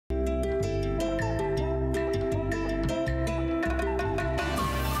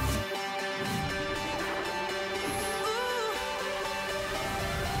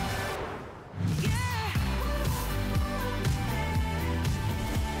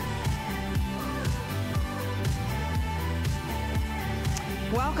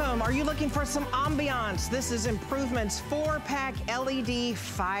Welcome. Are you looking for some ambiance? This is Improvement's 4-pack LED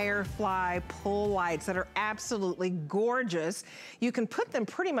Firefly pull lights that are absolutely gorgeous. You can put them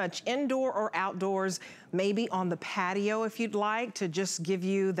pretty much indoor or outdoors, maybe on the patio if you'd like, to just give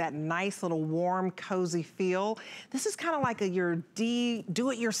you that nice little warm, cozy feel. This is kind of like your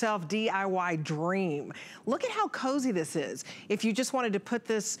do-it-yourself DIY dream. Look at how cozy this is. If you just wanted to put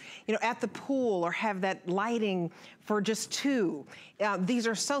this, at the pool or have that lighting for just two. These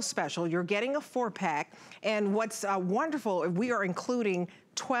are so special. You're getting a 4-pack, and what's wonderful, we are including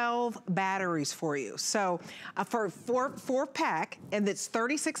 12 batteries for you. So for a 4-pack, and it's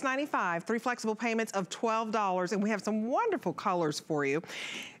 $36.95, 3 flexible payments of $12, and we have some wonderful colors for you.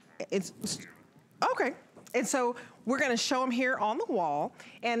 Okay, and so we're gonna show them here on the wall,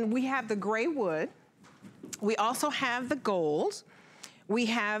 and we have the gray wood. We also have the gold. We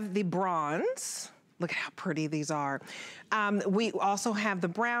have the bronze. Look at how pretty these are. We also have the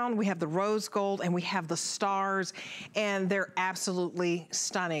brown, we have the rose gold, and we have the stars, and they're absolutely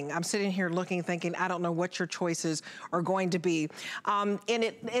stunning. I'm sitting here looking, thinking, I don't know what your choices are going to be. And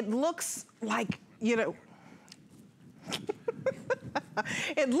it looks like,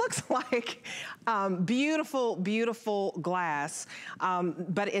 it looks like beautiful, beautiful glass,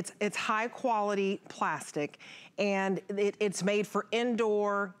 but it's high quality plastic, and it's made for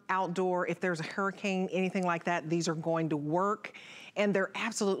indoor, outdoor. If there's a hurricane, anything like that, these are going to work. And they're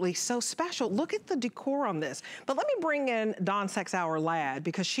absolutely so special. Look at the decor on this. But let me bring in Dawn Sexhour Ladd,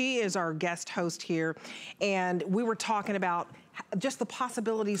 because she is our guest host here. And we were talking about just the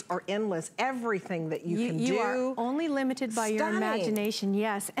possibilities are endless. Everything that you can do. You are only limited by your imagination,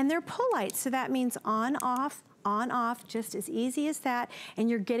 yes. And they're pull lights, so that means on, off, just as easy as that, and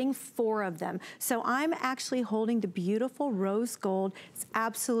you're getting 4 of them. So I'm actually holding the beautiful rose gold. It's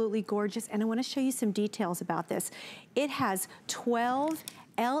absolutely gorgeous, and I wanna show you some details about this. It has 12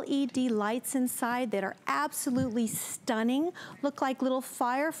 LED lights inside that are absolutely stunning. Look like little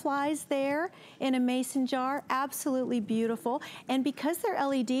fireflies there in a mason jar, absolutely beautiful. And because they're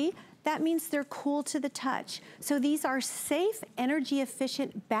LED, that means they're cool to the touch. So these are safe, energy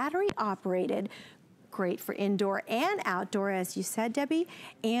efficient, battery operated, great for indoor and outdoor, as you said, Debbie.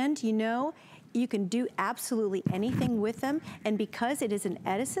 And you can do absolutely anything with them. And because it is an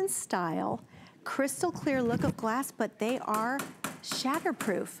Edison style, crystal clear look of glass, but they are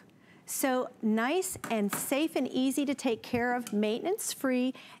shatterproof. So nice and safe and easy to take care of, maintenance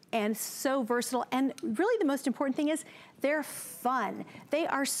free, and so versatile. And really the most important thing is they're fun. They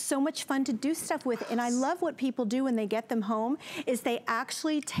are so much fun to do stuff with. And I love what people do when they get them home is they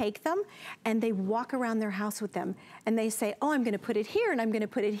actually take them and they walk around their house with them. And they say, oh, I'm gonna put it here and I'm gonna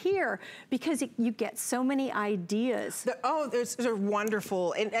put it here, because you get so many ideas. They're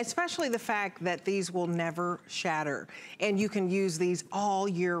wonderful. And especially the fact that these will never shatter. And you can use these all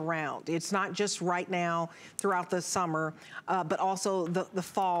year round. It's not just right now throughout the summer, but also the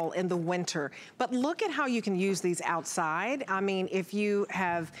fall and the winter. But look at how you can use these outside. I mean, if you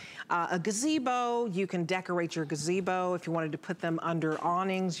have a gazebo, you can decorate your gazebo. If you wanted to put them under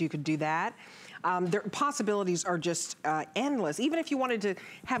awnings, you could do that. Their possibilities are just endless. Even if you wanted to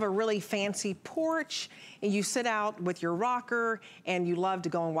have a really fancy porch and you sit out with your rocker and you love to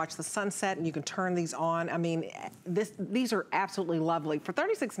go and watch the sunset and you can turn these on. I mean, these are absolutely lovely. For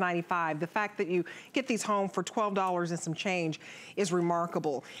 $36.95, the fact that you get these home for $12 and some change is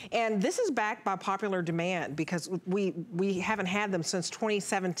remarkable. And this is backed by popular demand, because we haven't had them since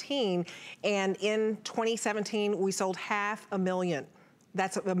 2017. And in 2017, we sold 500,000.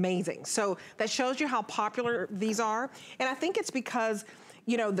 That's amazing. So that shows you how popular these are. And I think it's because,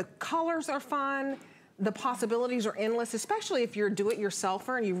 the colors are fun, the possibilities are endless, especially if you're a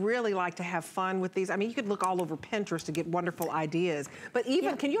do-it-yourselfer and you really like to have fun with these. I mean, you could look all over Pinterest to get wonderful ideas. But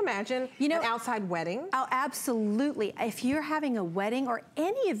even, can you imagine an outside wedding? Oh, absolutely. If you're having a wedding or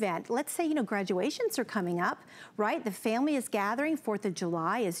any event, let's say, graduations are coming up, right? The family is gathering, 4th of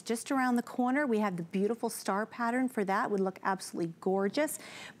July is just around the corner. We have the beautiful star pattern for that, would look absolutely gorgeous.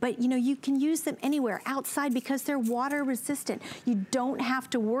 But you can use them anywhere outside because they're water resistant. You don't have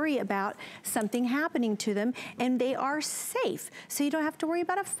to worry about something happening to them, and they are safe. So you don't have to worry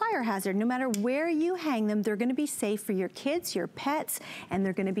about a fire hazard. No matter where you hang them, they're gonna be safe for your kids, your pets, and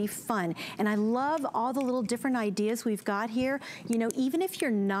they're gonna be fun. And I love all the little different ideas we've got here. Even if you're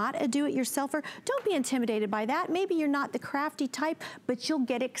not a do-it-yourselfer, don't be intimidated by that. Maybe you're not the crafty type, but you'll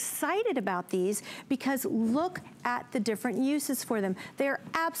get excited about these because look at the different uses for them. They're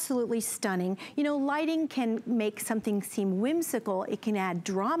absolutely stunning. You know, lighting can make something seem whimsical. It can add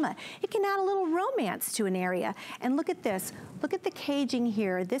drama. It can add a little romance to an area. And look at this. Look at the caging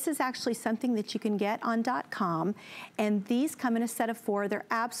here. This is actually something that you can get on .com. And these come in a set of 4. They're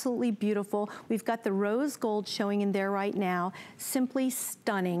absolutely beautiful. We've got the rose gold showing in there right now. Simply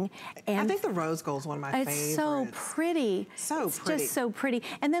stunning. And I think the rose gold is one of my favorites. It's so pretty. So it's pretty. Just so pretty.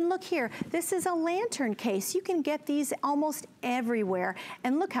 And then look here. This is a lantern case. You can get these almost everywhere.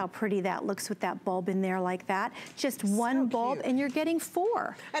 And look how pretty that looks with that bulb in there like that. Just one bulb and you're getting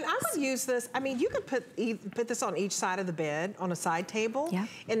 4. And I would use this, I mean, you could put this on each side of the bed on a side table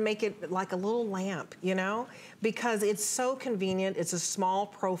and make it like a little lamp, you know, because it's so convenient. It's a small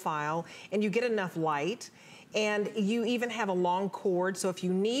profile and you get enough light, and you even have a long cord, so if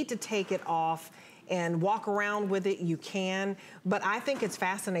you need to take it off and walk around with it, you can. But I think it's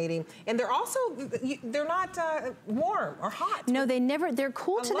fascinating. And they're also, they're not warm or hot. No, they're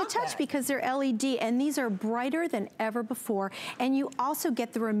cool to the touch because they're LED, and these are brighter than ever before. And you also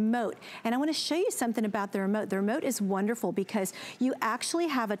get the remote. And I wanna show you something about the remote. The remote is wonderful because you actually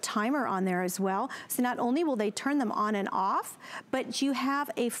have a timer on there as well. So not only will they turn them on and off, but you have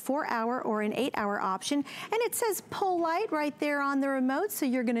a 4-hour or an 8-hour option. And it says pull light right there on the remote, so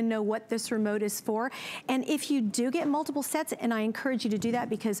you're gonna know what this remote is for. And if you do get multiple sets, and I encourage you to do that,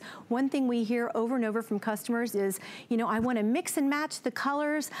 because one thing we hear over and over from customers is, you know, I want to mix and match the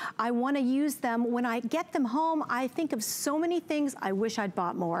colors. I want to use them. When I get them home, I think of so many things I wish I'd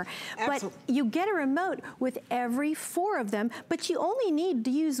bought more. Absolutely. But you get a remote with every 4 of them, but you only need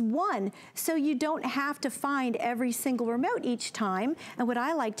to use 1, so you don't have to find every single remote each time. And what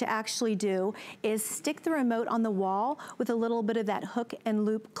I like to actually do is stick the remote on the wall with a little bit of that hook and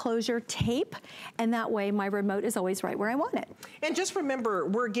loop closure tape, and that way my remote is always right where I want it. And just remember,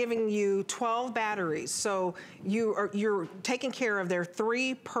 we're giving you 12 batteries, so you're taking care of their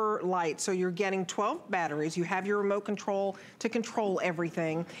 3 per light, so you're getting 12 batteries. You have your remote control to control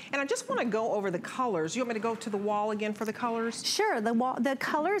everything. And I just want to go over the colors. You want me to go to the wall again for the colors? Sure, the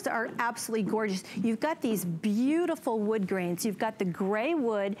colors are absolutely gorgeous. You've got these beautiful wood grains. You've got the gray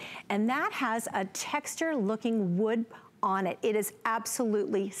wood, and that has a texture looking wood on it. It is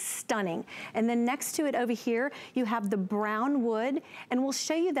absolutely stunning. And then next to it over here, you have the brown wood, and we'll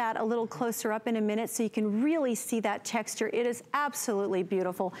show you that a little closer up in a minute so you can really see that texture. It is absolutely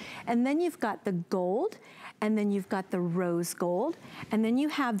beautiful. And then you've got the gold, and then you've got the rose gold, and then you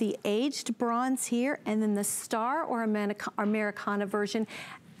have the aged bronze here, and then the star or Americana version.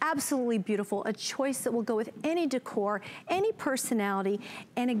 Absolutely beautiful, a choice that will go with any decor, any personality.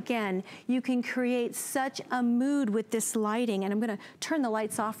 And again, you can create such a mood with this lighting. And I'm gonna turn the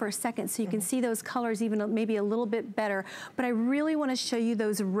lights off for a second so you can see those colors even maybe a little bit better. But I really wanna show you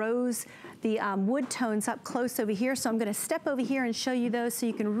those rose, the wood tones up close over here. So I'm gonna step over here and show you those so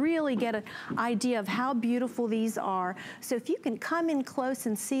you can really get an idea of how beautiful these are. So if you can come in close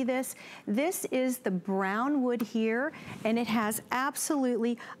and see this, this is the brown wood here, and it has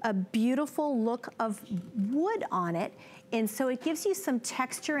absolutely a beautiful look of wood on it. And so it gives you some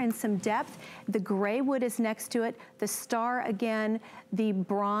texture and some depth. The gray wood is next to it, the star again, the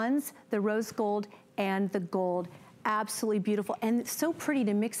bronze, the rose gold, and the gold. Absolutely beautiful, and so pretty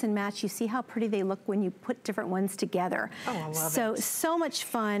to mix and match. You see how pretty they look when you put different ones together. Oh, I love it. So much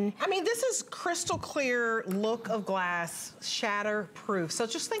fun. I mean, this is crystal clear look of glass, shatter proof. So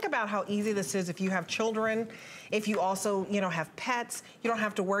just think about how easy this is if you have children, if you also, you know, have pets. You don't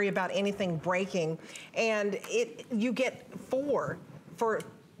have to worry about anything breaking. And you get 4 for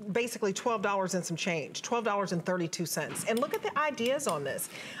basically $12 and some change, $12.32. And look at the ideas on this.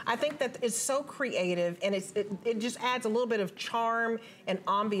 I think that it's so creative, and it just adds a little bit of charm and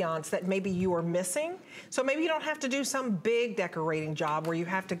ambiance that maybe you are missing. So maybe you don't have to do some big decorating job where you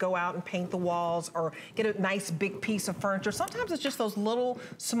have to go out and paint the walls or get a nice big piece of furniture. Sometimes it's just those little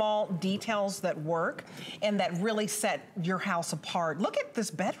small details that work and that really set your house apart. Look at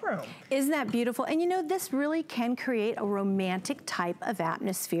this bedroom. Isn't that beautiful? And you know, this really can create a romantic type of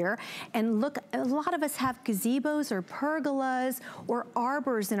atmosphere. And look, a lot of us have gazebos or pergolas or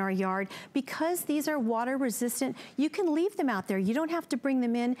arbors in our yard. Because these are water resistant, you can leave them out there. You don't have to bring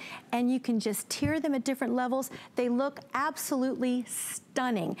them in, and you can just tier them at different levels. They look absolutely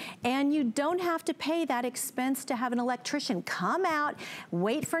stunning. And you don't have to pay that expense to have an electrician come out,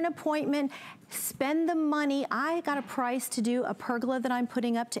 wait for an appointment, spend the money. I got a price to do a pergola that I'm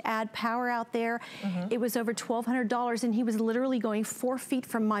putting up to add power out there. It was over $1,200, and he was literally going 4 feet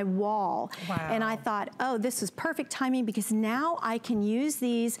from my wall. Wow. And I thought, oh, this is perfect timing, because now I can use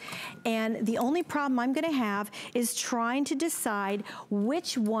these, and the only problem I'm gonna have is trying to decide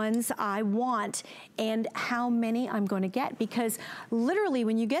which ones I want and how many I'm going to get, because literally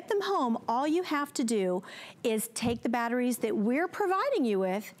when you get them home, all you have to do is take the batteries that we're providing you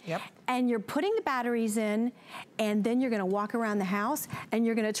with, and you're putting the batteries in, and then you're gonna walk around the house and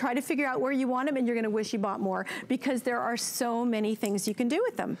you're gonna try to figure out where you want them, and you're gonna wish you bought more, because there are so many things you can do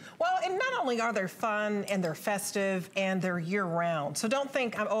with them. Well, and not only are they fun and they're festive and they're year-round. So don't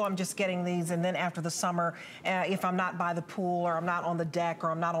think, oh, I'm just getting these, and then after the summer, if I'm not by the pool or I'm not on the deck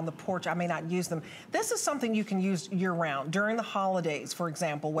or I'm not on the porch, I may not use them. This is something you can use year-round. During the holidays, for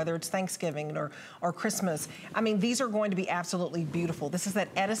example, whether it's Thanksgiving or Christmas, I mean, these are going to be absolutely beautiful. This is that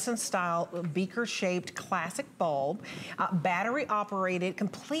Edison-style beaker-shaped classic bulb, battery-operated,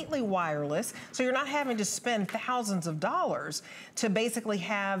 completely wireless, so you're not having to spend thousands of dollars to basically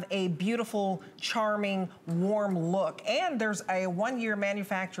have a beautiful, charming, warm look. And there's a 1-year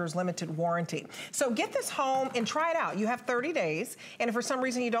manufacturer's limited warranty. So get this home and try it out. You have 30 days, and if for some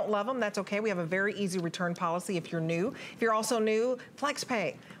reason you don't love them, that's okay. We have a very easy return policy if you're new. If you're also new,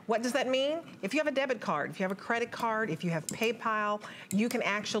 FlexPay. What does that mean? If you have a debit card, if you have a credit card, if you have PayPal, you can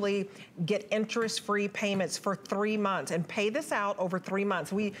actually get interest-free payments for 3 months and pay this out over 3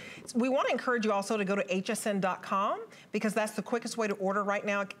 months. We want to encourage you also to go to hsn.com, because that's the quickest way to order right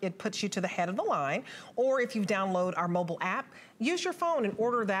now. It puts you to the head of the line. Or if you download our mobile app, use your phone and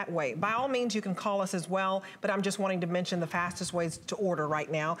order that way. By all means, you can call us as well, but I'm just wanting to mention the fastest ways to order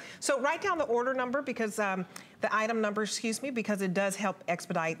right now. So write down the order number, because the item number, excuse me, because it does help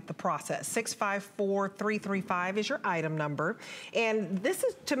expedite the process. 654335 is your item number. And this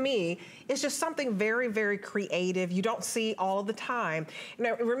is, to me, is just something very, very creative. You don't see all of the time.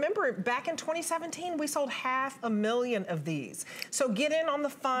 Now, remember, back in 2017, we sold 500,000 of these. So get in on the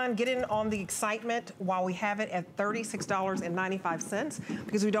fun, get in on the excitement while we have it at $36.95,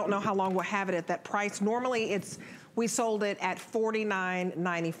 because we don't know how long we'll have it at that price. Normally, we sold it at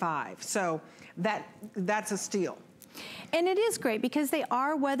 $49.95. So that's a steal. And it is great because they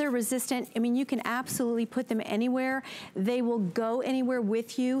are weather resistant. I mean, you can absolutely put them anywhere. They will go anywhere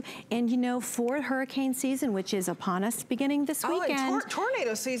with you. And you know, for hurricane season, which is upon us beginning this weekend. And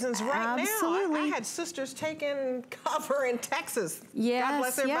tornado season's right now. Absolutely. I had sisters taking cover in Texas. Yes, God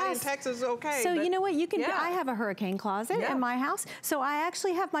bless everybody in Texas, okay. So you know what, you can, I have a hurricane closet in my house. So I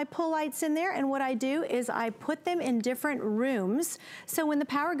actually have my pull lights in there, and what I do is I put them in different rooms. So when the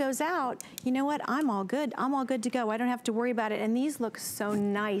power goes out, you know what, I'm all good. I'm all good to go. I don't have to worry about it. And these look so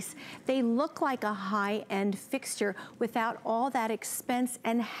nice. They look like a high-end fixture without all that expense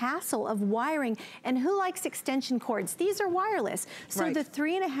and hassle of wiring. And who likes extension cords? These are wireless. So the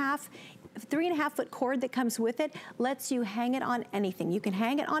 3.5 foot cord that comes with it lets you hang it on anything. You can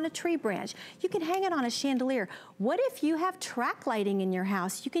hang it on a tree branch. You can hang it on a chandelier. What if you have track lighting in your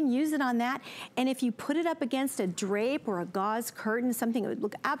house? You can use it on that. And if you put it up against a drape or a gauze curtain, something that would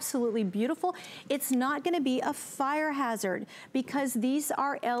look absolutely beautiful, it's not gonna be a fire hazard because these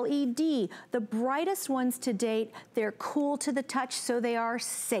are LED. The brightest ones to date, they're cool to the touch, so they are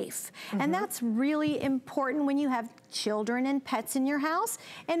safe. And that's really important when you have children and pets in your house.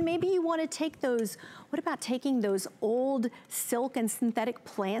 And maybe you want to take those, what about taking those old silk and synthetic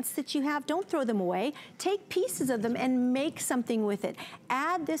plants that you have? Don't throw them away. Take pieces of them and make something with it.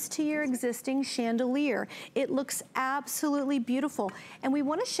 Add this to your existing chandelier. It looks absolutely beautiful. And we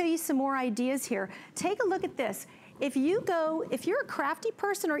want to show you some more ideas here. Take a look at this. If you're a crafty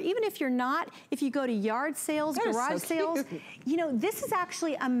person, or even if you're not, if you go to yard sales, garage sales, you know, this is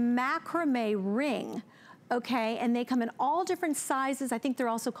actually a macrame ring. Okay, and they come in all different sizes. I think they're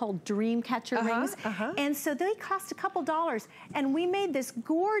also called dream catcher rings. And so they cost a couple dollars. And we made this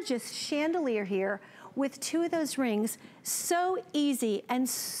gorgeous chandelier here with 2 of those rings. So easy and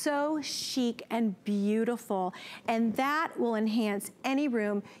so chic and beautiful. And that will enhance any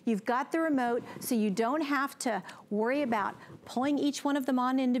room. You've got the remote, so you don't have to worry about pulling each one of them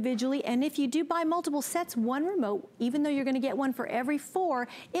on individually. And if you do buy multiple sets, one remote, even though you're gonna get one for every 4,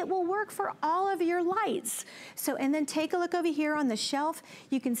 it will work for all of your lights. So, and then take a look over here on the shelf.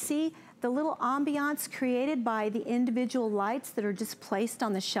 You can see The little ambiance created by the individual lights that are just placed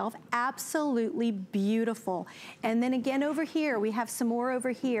on the shelf, absolutely beautiful. And then again over here, we have some more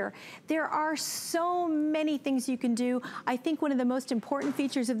over here. There are so many things you can do. I think one of the most important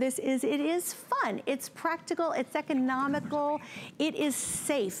features of this is it is fun. It's practical, it's economical, it is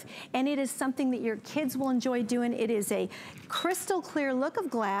safe, and it is something that your kids will enjoy doing. It is a crystal clear look of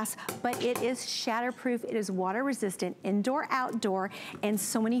glass, but it is shatterproof, it is water resistant, indoor, outdoor, and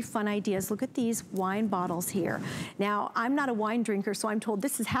so many fun ideas. Look at these wine bottles here. Now, I'm not a wine drinker, so I'm told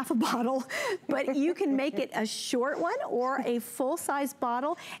this is half a bottle, but you can make it a short one or a full-size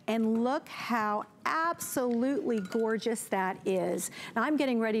bottle, and look how absolutely gorgeous that is. Now I'm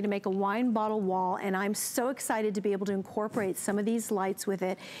getting ready to make a wine bottle wall, and I'm so excited to be able to incorporate some of these lights with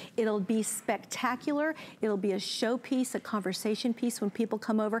it. It'll be spectacular. It'll be a showpiece, a conversation piece when people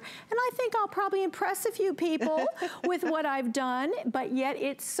come over, and I think I'll probably impress a few people with what I've done, but yet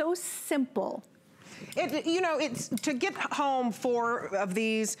it's so simple. You know, it's to get home 4 of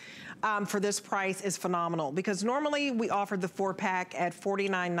these for this price is phenomenal, because normally we offered the 4-pack at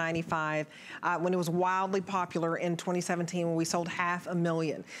 $49.95 when it was wildly popular in 2017 when we sold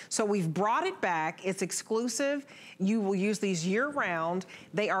 500,000. So we've brought it back. It's exclusive. You will use these year-round.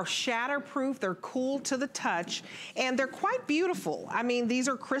 They are shatterproof. They're cool to the touch, and they're quite beautiful. I mean, these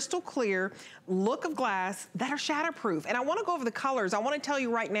are crystal clear, look of glass that are shatterproof. And I want to go over the colors. I want to tell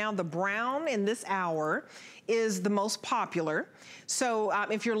you right now, the brown in this hour is the most popular. So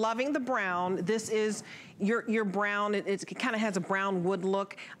if you're loving the brown, this is your brown. It kind of has a brown wood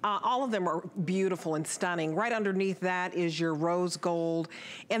look. All of them are beautiful and stunning. Right underneath that is your rose gold.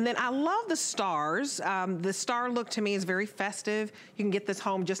 And then I love the stars. The star look to me is very festive. You can get this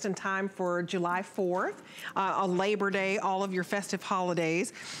home just in time for July 4th, on Labor Day, all of your festive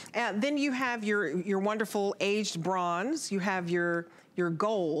holidays. Then you have your wonderful aged bronze. You have your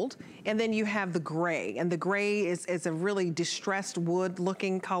gold, and then you have the gray, and the gray is a really distressed wood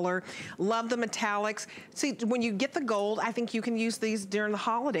looking color. Love the metallics. See, when you get the gold, I think you can use these during the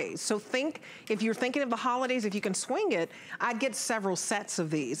holidays. So think, if you're thinking of the holidays, if you can swing it, I'd get several sets of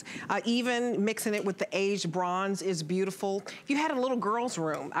these. Even mixing it with the aged bronze is beautiful. If you had a little girl's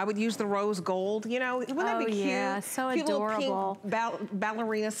room, I would use the rose gold. You know, wouldn't that be cute? Yeah, so cute adorable. Little pink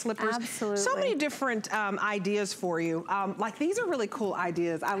ballerina slippers. Absolutely. So many different ideas for you. Like, these are really cool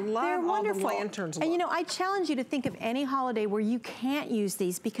ideas. I love all the lanterns. And you know, I challenge you to think of any holiday where you can't use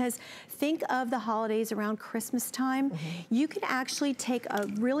these, because think of the holidays around Christmas time. You can actually take a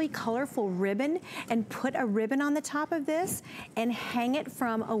really colorful ribbon and put a ribbon on the top of this and hang it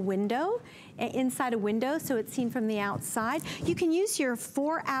from a window, inside a window, so it's seen from the outside. You can use your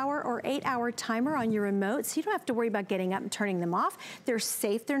 4-hour or 8-hour timer on your remote, so you don't have to worry about getting up and turning them off. They're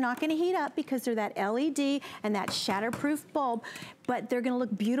safe. They're not going to heat up because they're that LED and that shatterproof bulb, but they're going to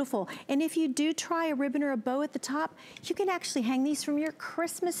look beautiful. And if you do try a ribbon or a bow at the top, you can actually hang these from your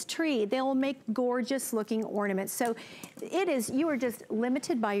Christmas tree. They will make gorgeous looking ornaments. So it is, you are just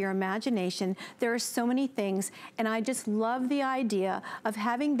limited by your imagination. There are so many things, and I just love the idea of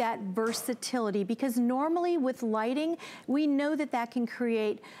having that versatility, because normally with lighting, we know that that can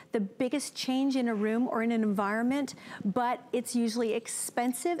create the biggest change in a room or in an environment, but it's usually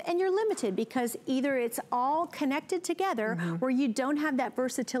expensive and you're limited because either it's all connected together where you don't have that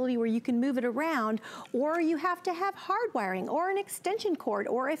versatility where you can move it around, or you have to have hard wiring or an extension cord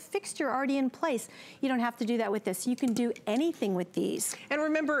or a fixture already in place. You don't have to do that with this. You can do anything with these. And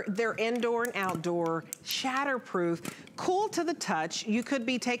remember, they're indoor and outdoor, shatterproof, cool to the touch. You could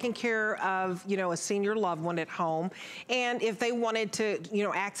be taking care of, you know, a senior loved one at home, and if they wanted to, you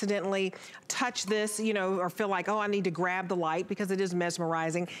know, accidentally touch this, you know, or feel like, oh, I need to grab the light because it is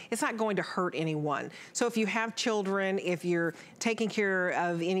mesmerizing, it's not going to hurt anyone. So if you have children, if you're taking care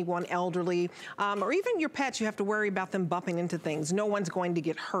of anyone elderly, or even your pets, you have to worry about them bumping into things. No one's going to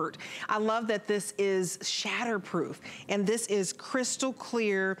get hurt. I love that this is shatterproof, and this is crystal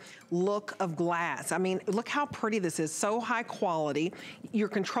clear look of glass. I mean, look how pretty this is, so high quality. You're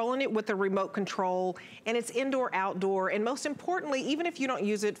controlling it with the remote control, and it's indoor, outdoor, and most importantly, even if you don't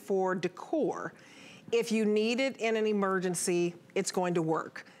use it for decor, if you need it in an emergency, it's going to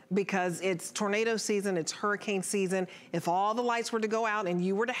work. Because it's tornado season, it's hurricane season. If all the lights were to go out and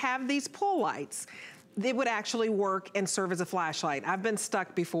you were to have these pool lights, it would actually work and serve as a flashlight. I've been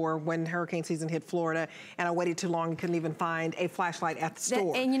stuck before when hurricane season hit Florida and I waited too long and couldn't even find a flashlight at the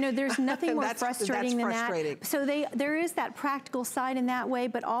store. And you know, there's nothing more frustrating than that. So there is that practical side in that way,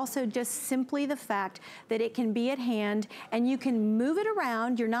 but also just simply the fact that it can be at hand and you can move it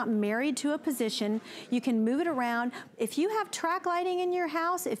around. You're not married to a position. You can move it around. If you have track lighting in your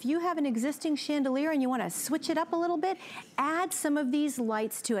house, if you have an existing chandelier and you want to switch it up a little bit, add some of these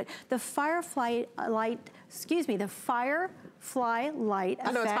lights to it. The firefly light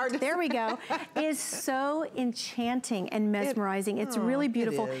effect, there we go, is so enchanting and mesmerizing. It's really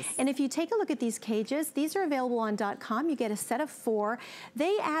beautiful. And if you take a look at these cages, these are available on .com. You get a set of 4.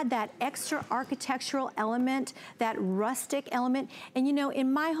 They add that extra architectural element, that rustic element. And you know,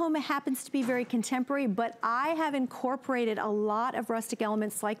 in my home, it happens to be very contemporary, but I have incorporated a lot of rustic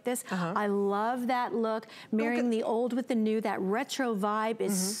elements like this. I love that look, marrying the old with the new. That retro vibe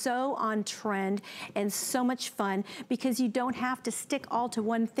is so on trend and so much fun because you don't have to stick all to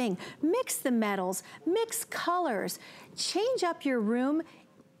one thing. Mix the metals, mix colors, change up your room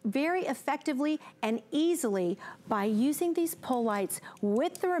very effectively and easily by using these pole lights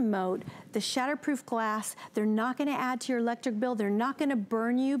with the remote, the shatterproof glass. They're not gonna add to your electric bill. They're not gonna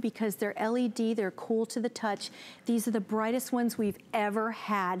burn you because they're LED, they're cool to the touch. These are the brightest ones we've ever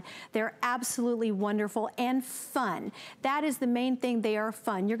had. They're absolutely wonderful and fun. That is the main thing, they are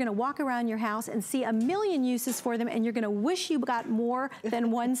fun. You're gonna walk around your house and see a million uses for them and you're gonna wish you got more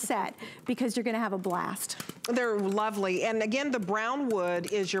than one set because you're gonna have a blast. They're lovely. And again, the brown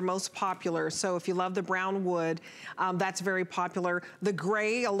wood is your most popular. So if you love the brown wood, that's very popular. The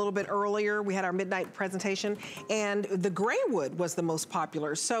gray, a little bit earlier, we had our midnight presentation, and the gray wood was the most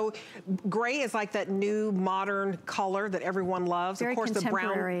popular. So gray is like that new modern color that everyone loves. Very of course,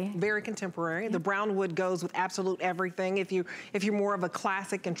 contemporary. The brown, very contemporary. The brown wood goes with absolute everything. If you're more of a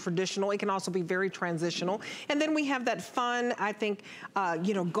classic and traditional, it can also be very transitional. And then we have that fun, I think,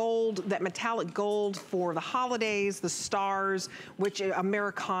 you know, gold, that metallic gold for the holidays, the stars, which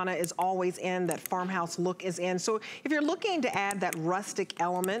Americana is always in, that farmhouse look is in. So if you're looking to add that rustic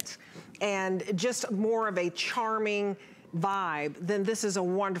element and just more of a charming vibe, then this is a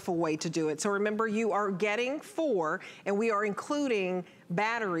wonderful way to do it. So remember, you are getting 4, and we are including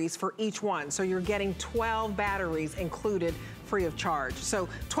batteries for each one. So you're getting 12 batteries included free of charge. So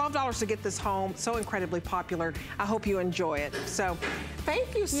 $12 to get this home, so incredibly popular. I hope you enjoy it. So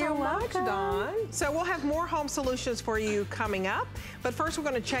thank you so much, Dawn. So we'll have more home solutions for you coming up. But first we're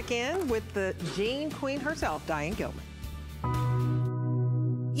gonna check in with the Gene Queen herself, Diane Gilman.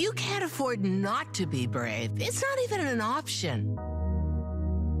 You can't afford not to be brave. It's not even an option.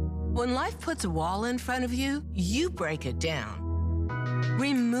 When life puts a wall in front of you, you break it down.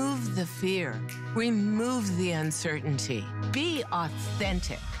 Remove the fear. Remove the uncertainty. Be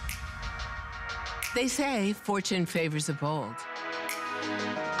authentic. They say fortune favors the bold.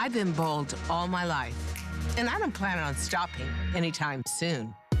 I've been bold all my life, and I don't plan on stopping anytime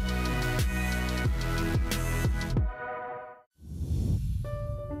soon.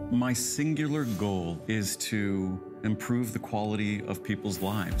 My singular goal is to improve the quality of people's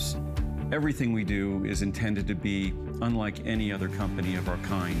lives. Everything we do is intended to be unlike any other company of our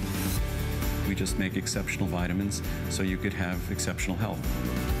kind. We just make exceptional vitamins so you could have exceptional health.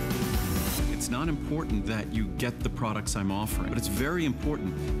 It's not important that you get the products I'm offering, but it's very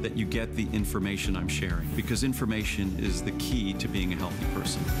important that you get the information I'm sharing, because information is the key to being a healthy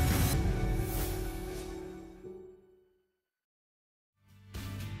person.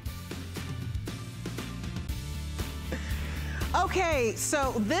 Okay,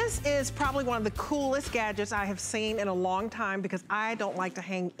 so this is probably one of the coolest gadgets I have seen in a long time because I don't like to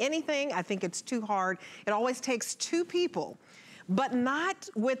hang anything. I think it's too hard. It always takes 2 people, but not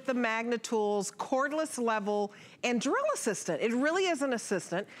with the Magnitools cordless level and drill assistant. It really is an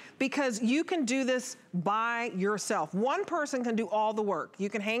assistant because you can do this by yourself. One person can do all the work. You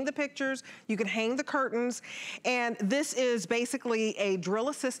can hang the pictures, you can hang the curtains, and this is basically a drill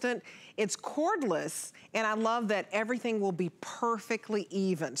assistant. It's cordless, and I love that everything will be perfectly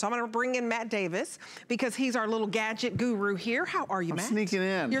even. So I'm gonna bring in Matt Davis because he's our little gadget guru here. How are you, Matt? I'm sneaking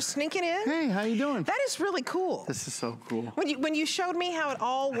in. You're sneaking in? Hey, how you doing? That is really cool. This is so cool. When you showed me how it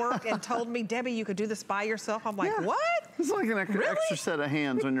all worked and told me, Debbie, you could do this by yourself, I'm like, what? It's like an extra set of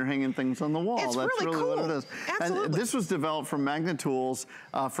hands when you're hanging things on the wall. It's That's really cool. what it is. Absolutely. And this was developed from Magnitools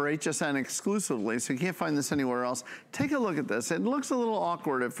for HSN exclusively, so you can't find this anywhere else. Take a look at this. It looks a little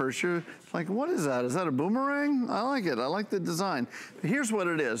awkward at first. You're like, what is that? Is that a boomerang? I like it. I like the design. But here's what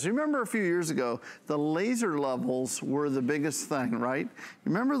it is. You remember a few years ago, the laser levels were the biggest thing, right? You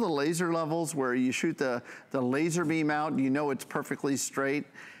remember the laser levels where you shoot the laser beam out and you know it's perfectly straight?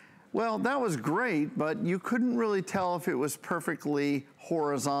 Well, that was great, but you couldn't really tell if it was perfectly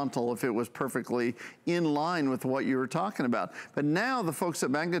horizontal, if it was perfectly in line with what you were talking about. But now the folks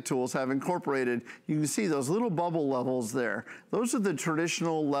at Magnet Tools have incorporated, you can see those little bubble levels there. Those are the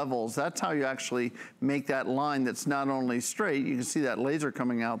traditional levels. That's how you actually make that line that's not only straight, you can see that laser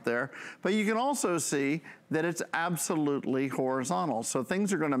coming out there, but you can also see that it's absolutely horizontal. So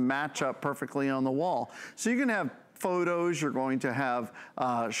things are gonna match up perfectly on the wall. So you can have photos, you're going to have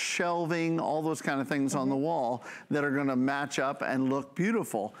shelving, all those kind of things on the wall that are gonna match up and look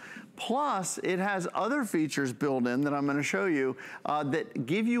beautiful. Plus, it has other features built in that I'm gonna show you that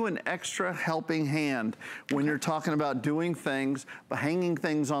give you an extra helping hand when you're talking about doing things, hanging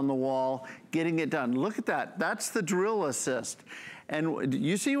things on the wall, getting it done. Look at that, that's the drill assist. And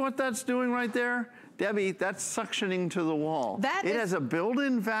you see what that's doing right there? Debbie, that's suctioning to the wall. It has a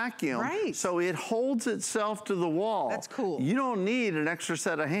built-in vacuum, so it holds itself to the wall. That's cool. You don't need an extra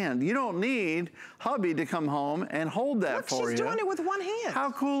set of hands. You don't need hubby to come home and hold that for you. She's doing it with one hand.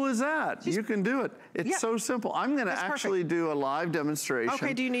 How cool is that? You can do it. It's so simple. I'm gonna actually do a live demonstration.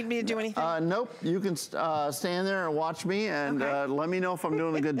 Okay, do you need me to do anything? Nope, you can stand there and watch me and let me know if I'm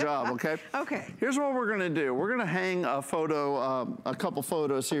doing a good job, okay? Okay. Here's what we're gonna do. We're gonna hang a photo, a couple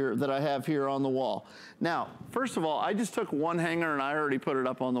photos here that I have here on the wall. Now, first of all, I just took one hanger and I already put it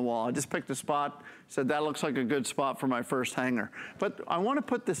up on the wall. I just picked a spot, said that looks like a good spot for my first hanger. But I want to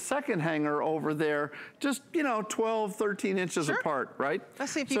put the second hanger over there, just, 12, 13 inches apart, right?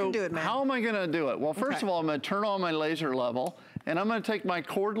 Let's see if you can do it, man. How am I going to do it? Well, first of all, I'm going to turn on my laser level, and I'm going to take my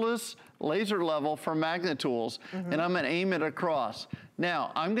cordless laser level from Magnet Tools, and I'm going to aim it across.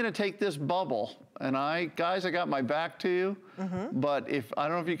 Now, I'm going to take this bubble, and guys, I got my back to you, but I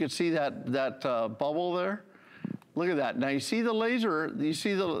don't know if you could see that bubble there. Look at that. Now you see the laser, you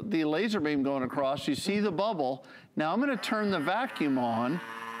see the laser beam going across, you see the bubble. Now I'm gonna turn the vacuum on,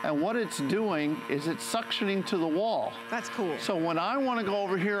 and what it's doing is it's suctioning to the wall. That's cool. So when I wanna go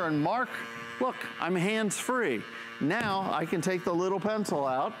over here and mark, look, I'm hands-free. Now I can take the little pencil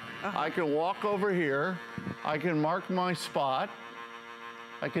out, I can walk over here, I can mark my spot,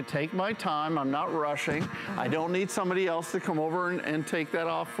 I could take my time, I'm not rushing. I don't need somebody else to come over and take that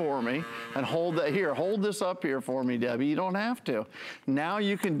off for me and hold that here. Hold this up here for me, Debbie. You don't have to. Now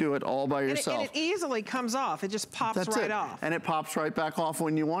you can do it all by yourself. And it easily comes off. It just pops off. And it pops right back off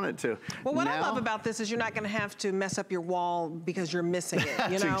when you want it to. Well, what I love about this is you're not gonna have to mess up your wall because you're missing it,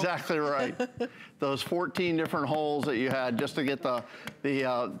 That's exactly right. Those 14 different holes that you had just to get to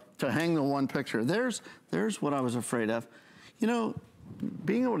hang the one picture. There's what I was afraid of.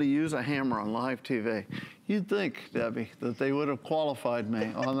 Being able to use a hammer on live TV, you'd think, Debbie, that they would have qualified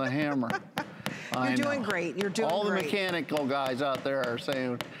me on the hammer. You're doing great. You're doing great. All the mechanical guys out there are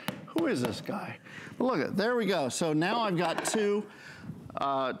saying, who is this guy? Well, look, there we go. So now I've got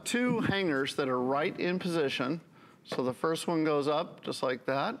two hangers that are right in position. So the first one goes up just like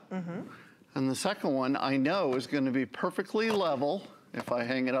that. And the second one I know is going to be perfectly level if I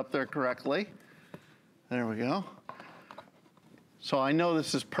hang it up there correctly. There we go. So I know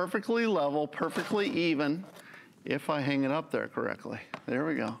this is perfectly level, perfectly even, if I hang it up there correctly. There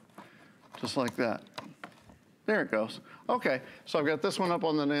we go, just like that. There it goes. Okay, so I've got this one up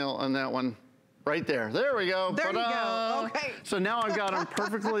on the nail and that one right there. There we go. There you go, okay. So now I've got them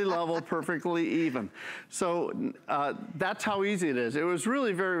perfectly level, perfectly even. So that's how easy it is. It was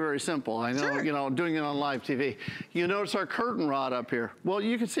really very, very simple. I know, doing it on live TV. You notice our curtain rod up here. Well,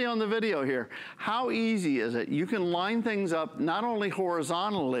 you can see on the video here, how easy is it? You can line things up not only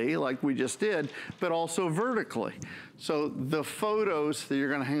horizontally, like we just did, but also vertically. So the photos that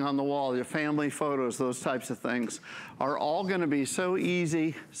you're gonna hang on the wall, your family photos, those types of things, are all gonna be so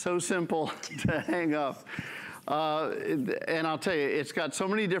easy, so simple to hang up. And I'll tell you, it's got so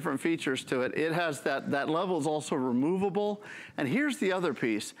many different features to it. It has that level is also removable. And here's the other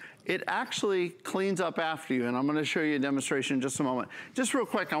piece. It actually cleans up after you, and I'm gonna show you a demonstration in just a moment. Just real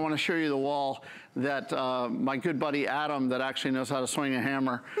quick, I wanna show you the wall that my good buddy Adam, that actually knows how to swing a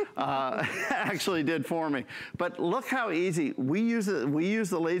hammer, actually did for me. But look how easy, we use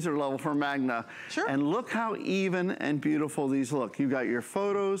the laser level for Magna, and look how even and beautiful these look. You've got your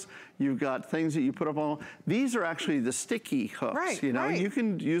photos, you've got things that you put up on. These are actually the sticky hooks, You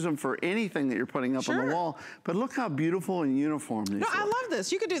can use them for anything that you're putting up on the wall, but look how beautiful and uniform these look. I love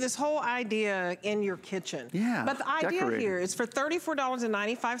this. You could do this whole idea in your kitchen. Yeah, but the idea here is for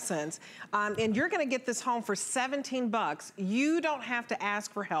 $34.95, and you're gonna get this home for 17 bucks. You don't have to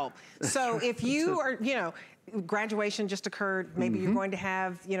ask for help. So if you are, graduation just occurred. Maybe you're going to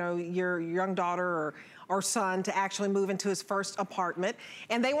have, you know, your young daughter or son to actually move into his first apartment,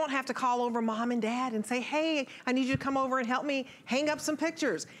 and they won't have to call over mom and dad and say, hey, I need you to come over and help me hang up some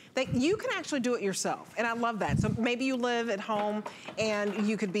pictures. You can actually do it yourself, and I love that. So maybe you live at home and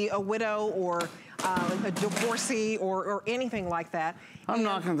you could be a widow or a divorcee or anything like that. I'm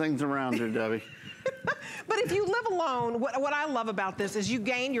knocking things around here, Debbie. But if you live alone, what I love about this is you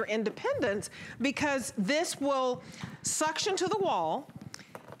gain your independence, because this will suction to the wall,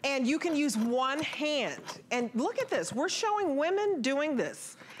 and you can use one hand. And look at this, we're showing women doing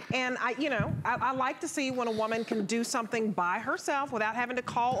this. And I like to see when a woman can do something by herself without having to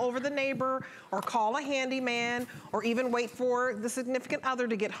call over the neighbor or call a handyman or even wait for the significant other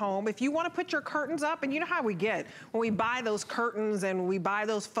to get home. If you want to put your curtains up, and you know how we get when we buy those curtains and we buy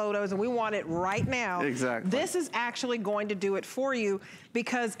those photos and we want it right now. Exactly. This is actually going to do it for you,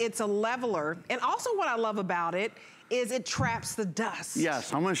 because it's a leveler. And also what I love about it is it traps the dust.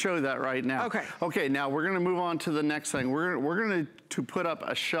 Yes, I'm gonna show you that right now. Okay. Okay, now we're gonna move on to the next thing. We're gonna put up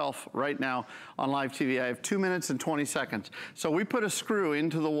a shelf right now on live TV. I have 2 minutes and 20 seconds. So we put a screw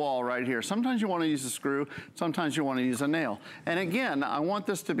into the wall right here. Sometimes you wanna use a screw, sometimes you wanna use a nail. And again, I want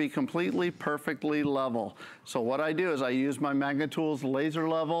this to be completely, perfectly level. So what I do is I use my Magnet Tools laser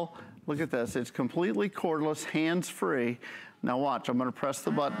level. Look at this, it's completely cordless, hands-free. Now watch, I'm gonna press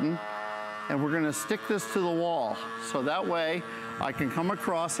the button, and we're gonna stick this to the wall. So that way I can come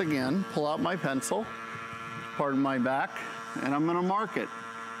across again, pull out my pencil, pardon my back, and I'm gonna mark it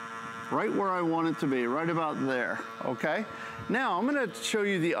right where I want it to be, right about there, okay? Now I'm gonna show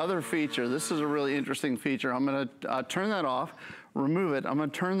you the other feature. This is a really interesting feature. I'm gonna turn that off, remove it. I'm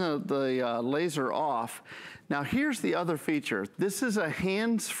gonna turn the laser off. Now here's the other feature. This is a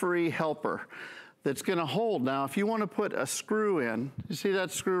hands-free helper that's gonna hold. Now, if you wanna put a screw in, you see that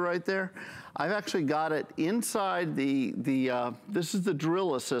screw right there? I've actually got it inside this is the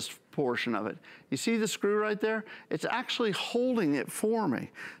drill assist portion of it. You see the screw right there? It's actually holding it for me.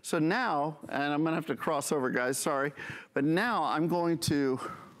 So now, and I'm gonna have to cross over, guys, sorry, but now I'm going to,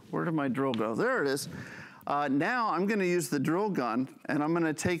 where did my drill go? There it is. Now I'm gonna use the drill gun, and I'm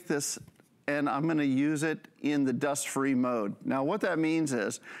gonna take this and I'm gonna use it in the dust-free mode. Now what that means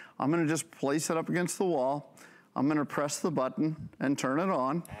is, I'm gonna just place it up against the wall, I'm gonna press the button and turn it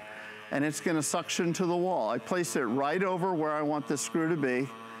on, and it's gonna suction to the wall. I placed it right over where I want this screw to be,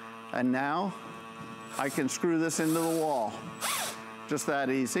 and now I can screw this into the wall. Just that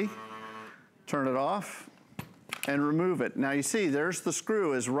easy. Turn it off and remove it. Now you see, there's the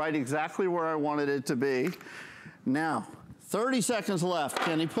screw is right exactly where I wanted it to be. Now, 30 seconds left.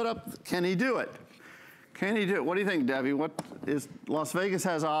 Can he do it? Can he do it? What do you think, Debbie? Las Vegas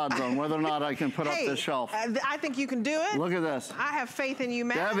has odds on whether or not I can put up this shelf. I think you can do it. Look at this. I have faith in you,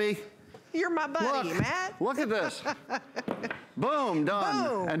 Matt. Debbie. You're my buddy, Matt. Look at this. Boom, done.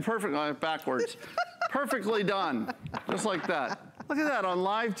 Boom. And perfect, backwards. Perfectly done, just like that. Look at that on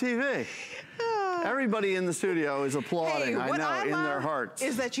live TV. Everybody in the studio is applauding, I know, in their hearts.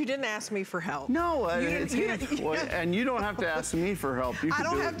 Is that you didn't ask me for help. No, and you don't have to ask me for help.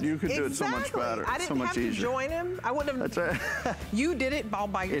 You could do it so much better, I didn't so much have easier. to join him. I wouldn't have. That's right. You did it all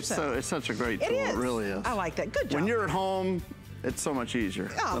by yourself. It's such a great tool. It really is. I like that. Good job. When you're at home, it's so much easier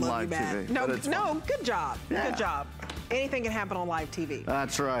than live TV. No, good job. Yeah. Good job. Anything can happen on live TV.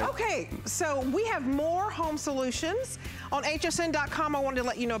 That's right. Okay, so we have more home solutions. On hsn.com, I wanted to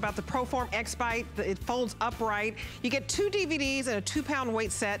let you know about the ProForm X-Bite. It folds upright. You get 2 DVDs and a 2-pound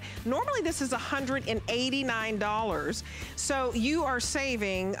weight set. Normally, this is $189. So you are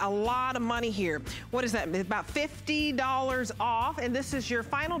saving a lot of money here. What is that? About $50 off, and this is your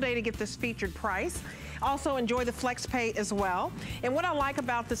final day to get this featured price. Also enjoy the flex pay as well. And what I like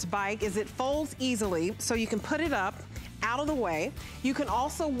about this bike is it folds easily, so you can put it up out of the way. You can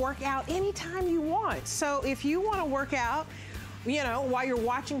also work out anytime you want. So if you want to work out, you know, while you're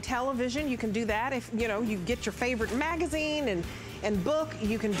watching television, you can do that. If, you know, you get your favorite magazine and book,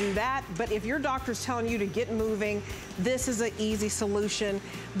 you can do that. But if your doctor's telling you to get moving, this is an easy solution,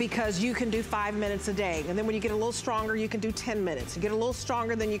 because you can do 5 minutes a day. And then when you get a little stronger, you can do 10 minutes. You get a little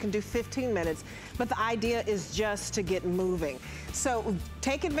stronger, then you can do 15 minutes. But the idea is just to get moving. So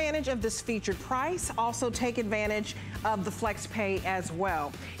take advantage of this featured price. Also take advantage of the flex pay as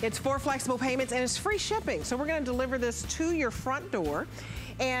well. It's 4 flexible payments and it's free shipping. So we're gonna deliver this to your front door.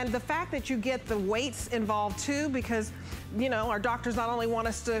 And the fact that you get the weights involved too, because, you know, our doctors not only want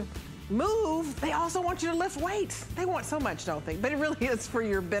us to move, they also want you to lift weights. They want so much, don't they? But it really is for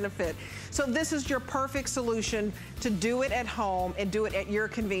your benefit. So this is your perfect solution to do it at home and do it at your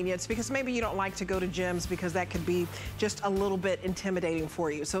convenience, because maybe you don't like to go to gyms because that could be just a little bit intimidating for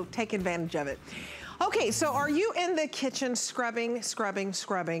you. So take advantage of it. Okay, so are you in the kitchen scrubbing,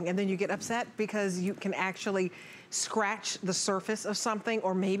 and then you get upset because you can actually scratch the surface of something,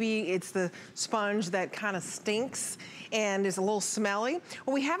 or maybe it's the sponge that kind of stinks and is a little smelly?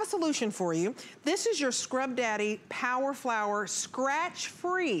 Well, we have a solution for you. This is your Scrub Daddy Power Flower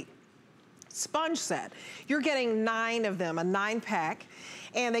scratch-free sponge set. You're getting 9 of them, a 9-pack,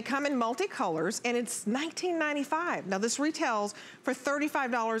 and they come in multicolors, and it's $19.95. Now this retails for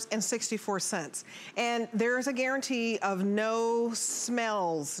 $35.64. And there's a guarantee of no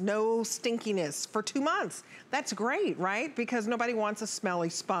smells, no stinkiness for 2 months. That's great, right? Because nobody wants a smelly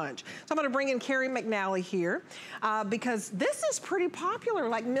sponge. So I'm gonna bring in Carrie McNally here because this is pretty popular,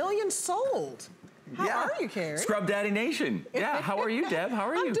 like millions sold. How are you, Carrie? Scrub Daddy Nation. Yeah, how are you, Deb? How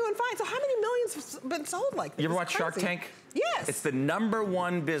are you? I'm doing fine. So how many millions have been sold like this? You ever watch Shark Tank? Yes. It's the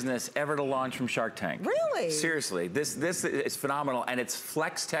 #1 business ever to launch from Shark Tank. Really? Seriously, this is phenomenal, and it's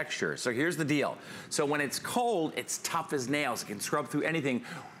flex texture. So here's the deal. So when it's cold, it's tough as nails. It can scrub through anything,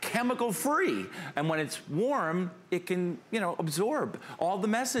 chemical free. And when it's warm, it can, absorb all the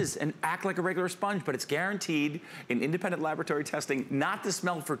messes and act like a regular sponge, but it's guaranteed in independent laboratory testing not to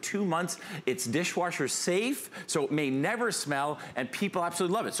smell for 2 months. It's dishwasher safe, so it may never smell, and people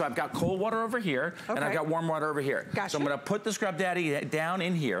absolutely love it. So I've got cold water over here, and I've got warm water over here. Gotcha. So I'm gonna put the Scrub Daddy down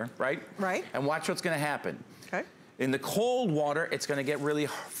in here, right? Right. And watch what's gonna happen. Okay. In the cold water, it's gonna get really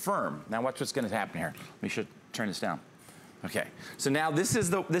firm. Now watch what's gonna happen here. Let me turn this down. Okay. So now this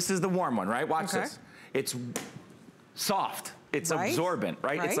is the warm one, right? Watch this. It's soft. It's absorbent,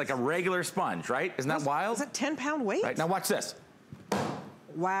 right? It's like a regular sponge, right? Isn't that wild? Is that 10-pound weight? Right. Now watch this.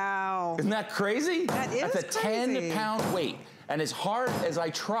 Wow. Isn't that crazy? That is That's a 10-pound weight. And as hard as I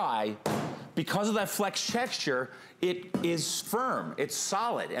try, because of that flex texture, it is firm, it's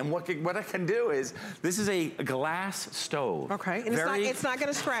solid. And what I can do is, this is a glass stove. Okay, and it's not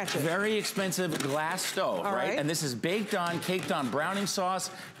gonna scratch it. Very expensive glass stove, right? And this is caked on browning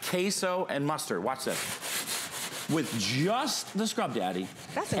sauce, queso, and mustard. Watch this. With just the Scrub Daddy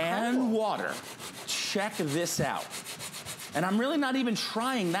and water, check this out. And I'm really not even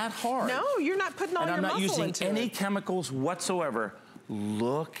trying that hard. No, you're not putting all your muscle into it. And I'm not using any chemicals whatsoever.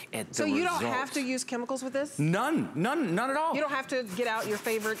 Look at the So you results. don't have to use chemicals with this? None at all. You don't have to get out your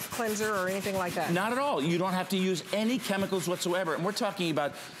favorite cleanser or anything like that? Not at all. You don't have to use any chemicals whatsoever. And we're talking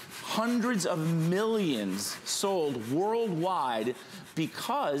about hundreds of millions sold worldwide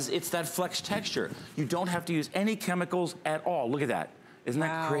because it's that flex texture. You don't have to use any chemicals at all. Look at that. Isn't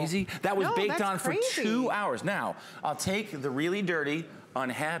that crazy? That was baked on for 2 hours. Now, I'll take the really dirty,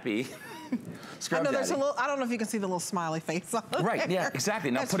 unhappy Scrub Daddy. I don't know if you can see the little smiley face on it. Right, yeah,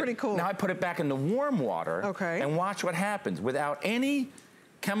 exactly. Now That's pretty cool. Now I put it back in the warm water. Okay. And watch what happens without any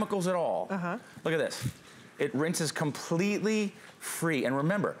chemicals at all. Look at this. It rinses completely free. And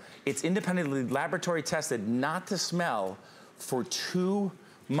remember, it's independently laboratory tested not to smell for 2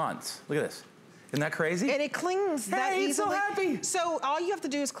 months. Look at this. Isn't that crazy? And it cleans that easily. It's so happy. So all you have to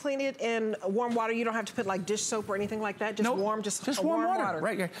do is clean it in warm water. You don't have to put like dish soap or anything like that. Just warm, just warm water.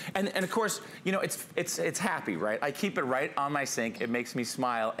 Right. And of course, it's happy, right? I keep it right on my sink. It makes me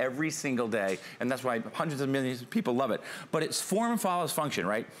smile every single day, and that's why hundreds of millions of people love it. But it's form follows function,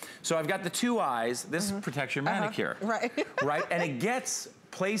 right? So I've got the 2 eyes. This protects your manicure. Right. Right. And it gets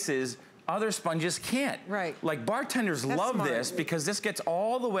places other sponges can't. Right. Like bartenders love this because this gets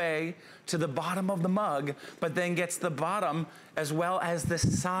all the way to the bottom of the mug, but then gets the bottom as well as the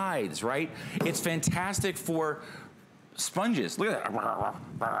sides, right? It's fantastic for sponges. Look at that.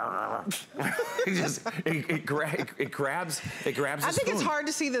 it grabs the spoon. I think it's hard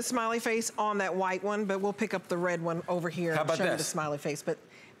to see the smiley face on that white one, but we'll pick up the red one over here and show you the smiley face. But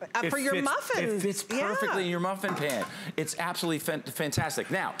for your muffins. It fits perfectly in your muffin pan. It's absolutely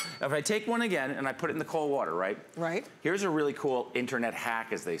fantastic. Now, if I take one again and I put it in the cold water, right? Right. Here's a really cool internet hack,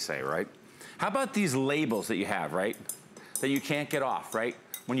 as they say, right? How about these labels that you have, right? That you can't get off, right?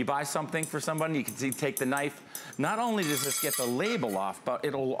 When you buy something for somebody, you can take the knife. Not only does this get the label off, but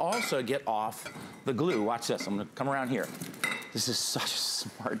it'll also get off the glue. Watch this. I'm gonna come around here. This is such a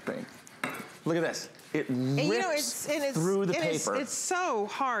smart thing. Look at this. It rips through the paper. It's so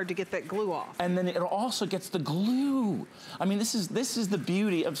hard to get that glue off. And then it also gets the glue. I mean, this is the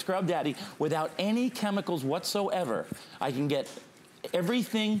beauty of Scrub Daddy. Without any chemicals whatsoever, I can get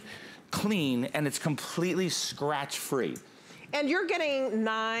everything clean, and it's completely scratch-free. And you're getting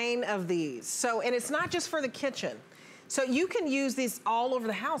 9 of these. So, and it's not just for the kitchen. So you can use these all over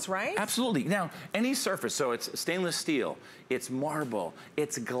the house, right? Absolutely. Now, any surface, so it's stainless steel, it's marble,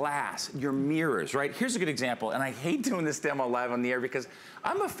 it's glass, your mirrors, right? Here's a good example, and I hate doing this demo live on the air because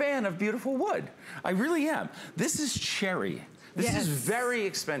I'm a fan of beautiful wood. I really am. This is cherry. This is very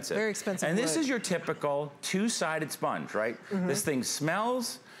expensive. Very expensive And this wood. is your typical two-sided sponge, right? This thing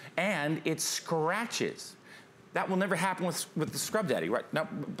smells and it scratches. That will never happen with the Scrub Daddy, right? No,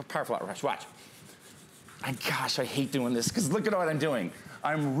 Power Flower, watch. Gosh, I hate doing this because look at what I'm doing.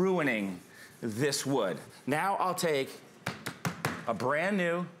 I'm ruining this wood. Now I'll take a brand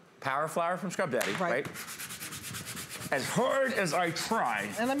new Power Flower from Scrub Daddy, right? As hard as I try,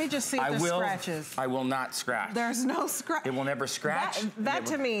 and let me just see if there's scratches. I will not scratch. There's no scratch. It will never scratch. That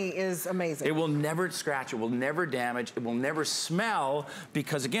to me is amazing. It will never scratch. It will never damage. It will never smell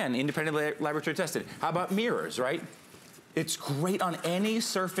because, again, independently laboratory tested. How about mirrors, right? It's great on any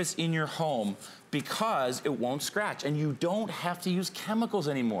surface in your home because it won't scratch and you don't have to use chemicals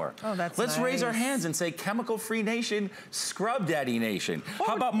anymore. Oh, that's Let's nice. raise our hands and say chemical-free nation, Scrub Daddy nation.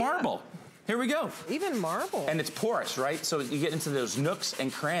 How about marble? Here we go. Even marble. And it's porous, right? So you get into those nooks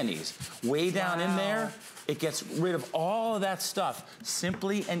and crannies. Way down in there, it gets rid of all of that stuff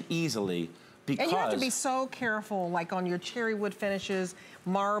simply and easily because... And you have to be so careful, like on your cherry wood finishes,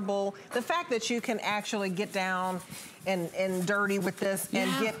 marble. The fact that you can actually get down and dirty with this and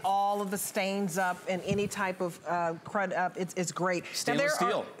get all of the stains up and any type of crud up, it's great. Stainless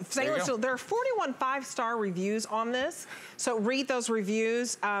steel. Stainless steel. There are 41 5-star reviews on this, so read those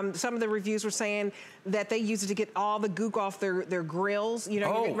reviews. Some of the reviews were saying that they use it to get all the gook off their grills. You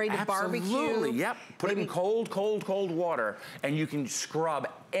know, you're getting ready to barbecue. Absolutely, yep. Put it in cold, cold, cold water, and you can scrub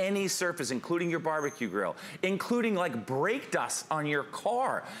any surface, including your barbecue grill, including like brake dust on your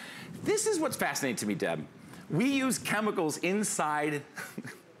car. This is what's fascinating to me, Deb. We use chemicals inside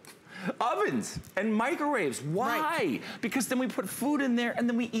ovens and microwaves. Why? Right. Because then we put food in there and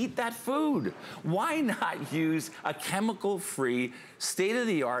then we eat that food. Why not use a chemical-free,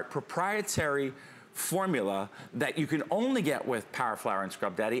 state-of-the-art, proprietary formula that you can only get with Power Flower and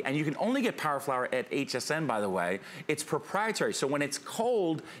Scrub Daddy, and you can only get Power Flower at HSN, by the way. It's proprietary, so when it's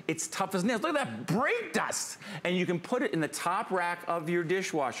cold, it's tough as nails. Look at that brake dust! And you can put it in the top rack of your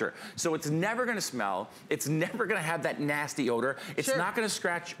dishwasher, so it's never gonna smell, it's never gonna have that nasty odor, it's not gonna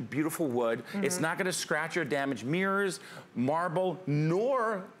scratch beautiful wood, it's not gonna scratch or damage mirrors, marble,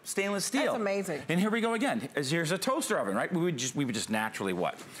 nor stainless steel. That's amazing. And here we go again. Here's a toaster oven, right? We would just naturally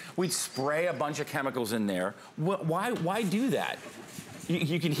what? We'd spray a bunch of chemicals in there. Why do that?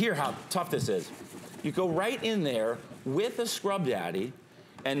 You can hear how tough this is. You go right in there with a Scrub Daddy,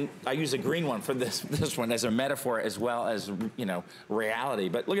 and I use a green one for this one as a metaphor as well as, you know, reality.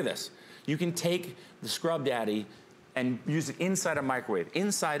 But look at this. You can take the Scrub Daddy and use it inside a microwave,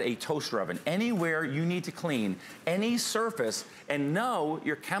 inside a toaster oven, anywhere you need to clean any surface and know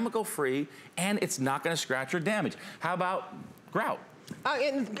you're chemical free and it's not gonna scratch or damage. How about grout?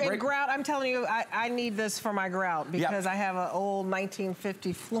 In grout, I'm telling you, I need this for my grout because I have an old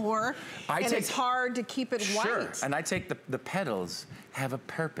 1950 floor and it's hard to keep it white. And I take the petals have a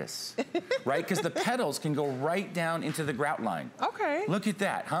purpose, right? Because the petals can go right down into the grout line. Okay. Look at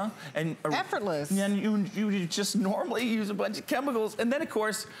that, huh? And effortless. And you just normally use a bunch of chemicals. And then, of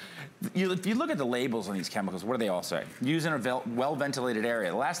course, if you look at the labels on these chemicals, what do they all say? Use in a well-ventilated area.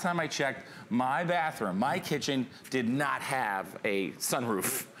 The last time I checked, my bathroom, my kitchen did not have a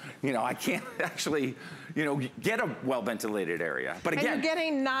sunroof. You know, I can't actually, you know, get a well-ventilated area. But again, and you're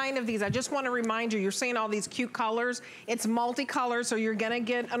getting 9 of these. I just want to remind you, you're seeing all these cute colors. It's multicolor, so you're gonna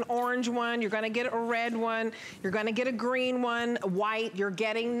get an orange one, you're gonna get a red one, you're gonna get a green one, white, you're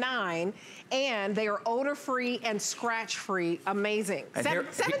getting 9. And they are odor-free and scratch-free. Amazing.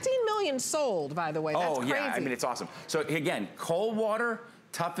 17 million sold, by the way. That's crazy. Yeah, I mean, it's awesome. So again, cold water,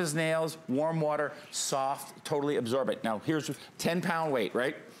 tough as nails, warm water, soft, totally absorbent. Now here's 10-pound weight,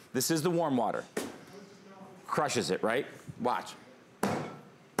 right? This is the warm water. Crushes it, right? Watch.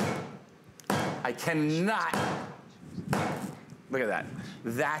 I cannot. Look at that.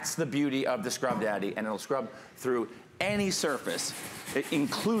 That's the beauty of the Scrub Daddy, and it'll scrub through any surface,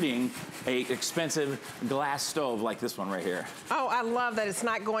 including an expensive glass stove like this one right here. Oh, I love that it's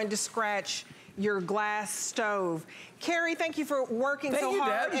not going to scratch your glass stove. Carrie, thank you for working so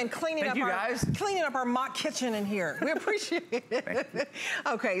hard and cleaning up our mock kitchen in here. We appreciate it.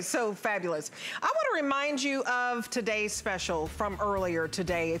 Okay, so fabulous. I want to remind you of today's special from earlier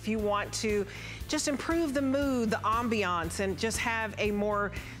today. If you want to just improve the mood, the ambiance, and just have a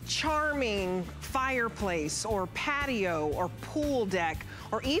more charming fireplace or patio or pool deck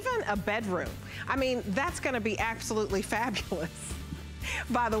or even a bedroom. I mean, that's going to be absolutely fabulous.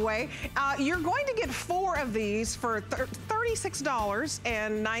 by the way. You're going to get 4 of these for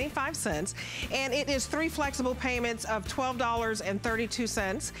 $36.95, and it is 3 flexible payments of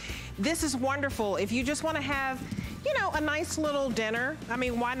 $12.32. This is wonderful. If you just want to have, you know, a nice little dinner, I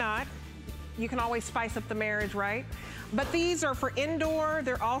mean, why not? You can always spice up the marriage, right? But these are for indoor.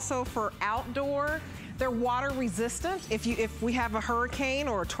 They're also for outdoor. They're water resistant. If we have a hurricane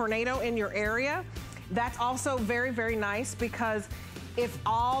or a tornado in your area, that's also very, very nice, because if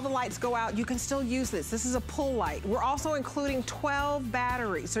all the lights go out, you can still use this. This is a pull light. We're also including 12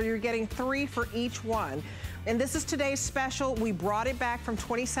 batteries, so you're getting 3 for each one. And this is today's special. We brought it back from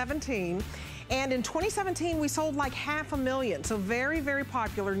 2017. And in 2017, we sold like 500,000. So very, very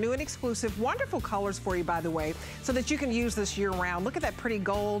popular, new and exclusive, wonderful colors for you, by the way, so that you can use this year round. Look at that pretty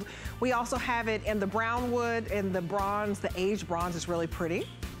gold. We also have it in the brown wood and the bronze. The aged bronze is really pretty.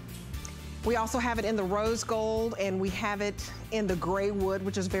 We also have it in the rose gold, and we have it in the gray wood,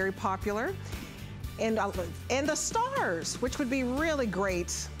 which is very popular. And the stars, which would be really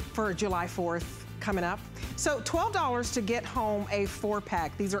great for July 4th. Coming up. So $12 to get home a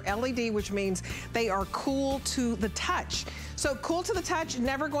 4-pack. These are LED, which means they are cool to the touch. So cool to the touch,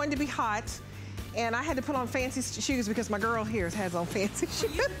 never going to be hot. And I had to put on fancy shoes because my girl here has on fancy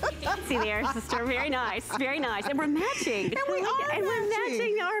shoes. Fancy there, sister. Very nice. Very nice. And we're matching. And we are and we're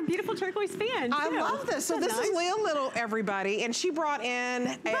matching our beautiful turquoise fan. I love this. So this is Leah Little, everybody, and she brought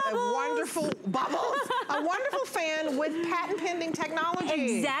in a wonderful a wonderful fan with patent pending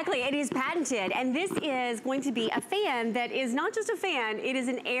technology. Exactly. It is patented, and this is going to be a fan that is not just a fan. It is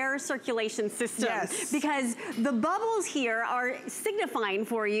an air circulation system. Yes. Because the bubbles here are signifying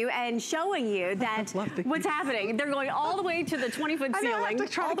for you and showing you that what's happening. They're going all the way to the 20-foot ceiling,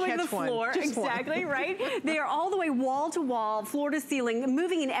 all the way to the floor. Exactly, right? They are all the way wall to wall, floor to ceiling,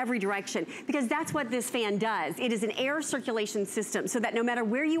 moving in every direction, because that's what this fan does. It is an air circulation system, so that no matter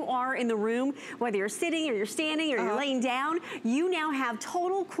where you are in the room, whether you're sitting or you're standing or you're laying down, you now have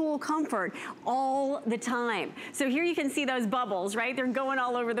total cool comfort all the time. So here you can see those bubbles, right? They're going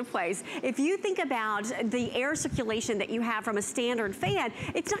all over the place. If you think about the air circulation that you have from a standard fan,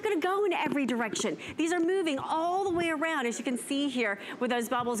 it's not going to go in every direction. These are moving all the way around, as you can see here, with those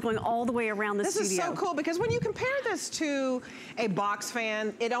bubbles going all the way around the studio. This is so cool, because when you compare this to a box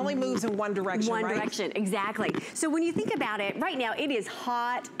fan, it only moves in one direction, right? One direction, exactly. So when you think about it, right now, it is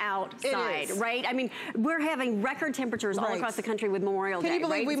hot outside, right? I mean, we're having record temperatures all across the country with Memorial Day. Can you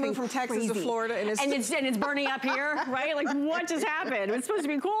believe we moved from Texas to Florida and it's burning up here, right? Like, what just happened? It's supposed to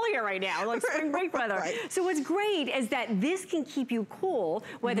be cool here right now, like spring break weather. So what's great is that this can keep you cool,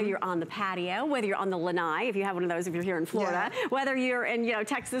 whether you're on the patio, whether you're on the lanai, if you have one of those, if you're here in Florida, whether you're in, you know,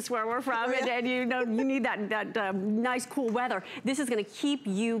 Texas, where we're from, and you know you need that nice cool weather. This is going to keep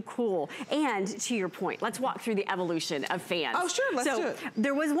you cool. And to your point, let's walk through the evolution of fans. Oh, sure, let's do it.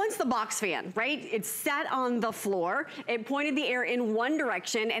 There was once the box fan, right? It sat on the floor. It pointed the air in one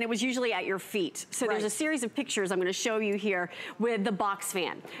direction, and it was usually at your feet. So there's a series of pictures I'm going to show you here with the box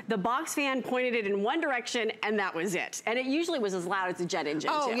fan. The box fan pointed it in one direction, and that was it. And it usually was as loud as a jet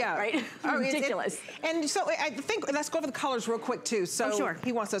engine, right? Ridiculous. And so I think, let's go over the colors real quick too. So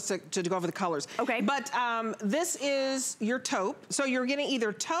he wants us to go over the colors. Okay. But this is your taupe. So you're getting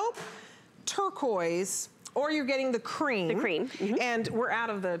either taupe, turquoise, or you're getting the cream. The cream. And we're out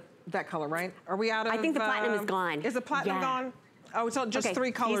of that color, right? Are we out of? I think the platinum is gone. Is the platinum gone? Oh, so just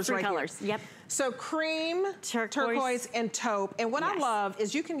 3 colors right here. Yep. So cream, turquoise, and taupe. And what I love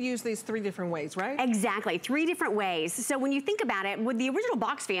is you can use these 3 different ways, right? Exactly, 3 different ways. So when you think about it, with the original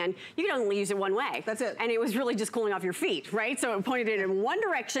box fan, you could only use it one way. That's it. And it was really just cooling off your feet, right? So it pointed it in one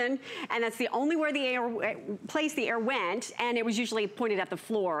direction, and that's the only where the place the air went, and it was usually pointed at the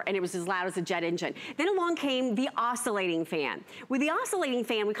floor, and it was as loud as a jet engine. Then along came the oscillating fan. With the oscillating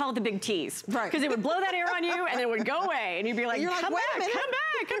fan, we call it the big T's. Right. Because it would blow that air on you, and then it would go away, and you'd be like,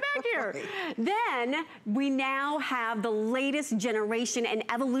 come back here. Then we now have the latest generation and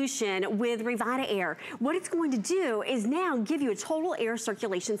evolution with Revita Air. What it's going to do is now give you a total air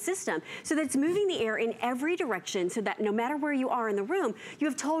circulation system, so that it's moving the air in every direction, so that no matter where you are in the room, you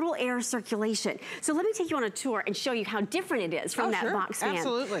have total air circulation. So let me take you on a tour and show you how different it is from that box fan.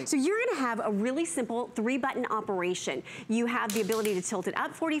 Absolutely. So you're going to have a really simple 3-button operation. You have the ability to tilt it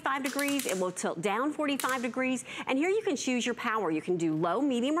up 45 degrees. It will tilt down 45 degrees. And here you can choose your power. You can do low,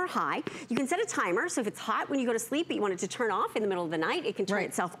 medium, or high. You can set a timer, so if it's hot when you go to sleep, but you want it to turn off in the middle of the night, it can turn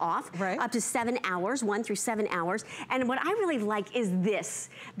itself off up to 7 hours, 1 through 7 hours. And what I really like is this,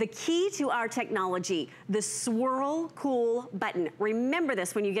 the key to our technology, the swirl cool button. Remember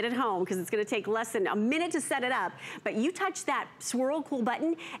this when you get it home, because it's gonna take less than a minute to set it up, but you touch that swirl cool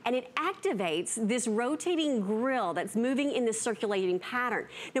button and it activates this rotating grill that's moving in this circulating pattern.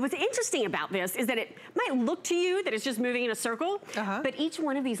 Now what's interesting about this is that it might look to you that it's just moving in a circle, but each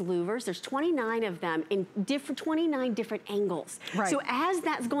one of these louvers, there's 29 of them in 29 different angles. So as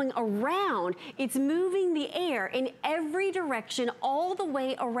that's going around, it's moving the air in every direction all the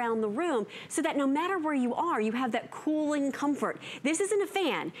way around the room, so that no matter where you are, you have that cooling comfort. This isn't a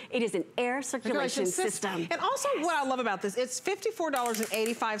fan, it is an air circulation system. And also what I love about this, it's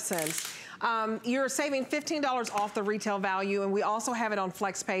 $54.85. You're saving $15 off the retail value, and we also have it on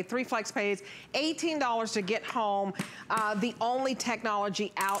FlexPay, 3 FlexPays, $18 to get home. The only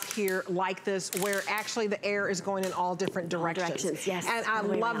technology out here like this where actually the air is going in all different directions. Yes. And I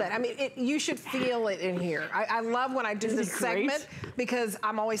love that. I mean, you should feel it in here. I love when I do this segment because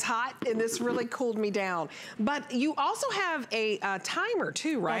I'm always hot, and this really cooled me down. But you also have a timer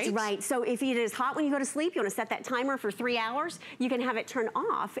too, right? That's right. So if it is hot when you go to sleep, you want to set that timer for 3 hours, you can have it turn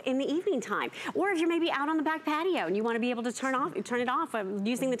off in the evening time. Or if you're maybe out on the back patio and you want to be able to turn it off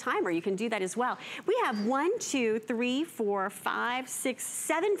using the timer, you can do that as well. We have 1, 2, 3, 4, 5, 6,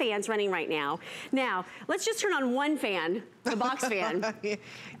 7 fans running right now. Now, let's just turn on one fan, the box fan,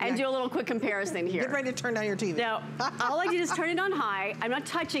 and do a little quick comparison here. Get ready to turn down your TV. Now, all I did is turn it on high. I'm not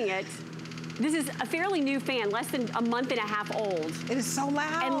touching it. This is a fairly new fan, less than a month and a half old. It is so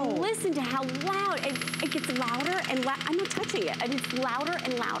loud. And listen to how loud, it gets louder and louder. I'm not touching it, and it's louder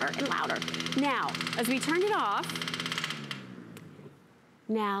and louder and louder. Now, as we turn it off,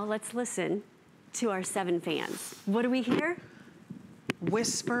 now let's listen to our 7 fans. What do we hear?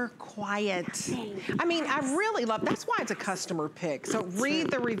 Whisper quiet. I mean, I really love, that's why it's a customer pick. So read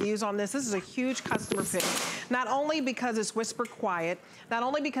the reviews on this. This is a huge customer pick. Not only because it's whisper quiet, not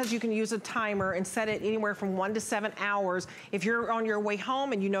only because you can use a timer and set it anywhere from 1 to 7 hours. If you're on your way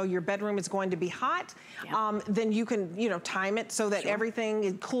home and you know your bedroom is going to be hot, then you can, time it so that everything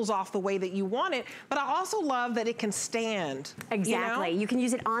it cools off the way that you want it. But I also love that it can stand. Exactly. You can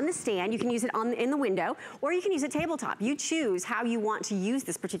use it on the stand, you can use it in the window, or you can use it tabletop. You choose how you want to use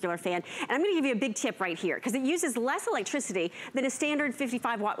this particular fan. And I'm gonna give you a big tip right here, because it uses less electricity than a standard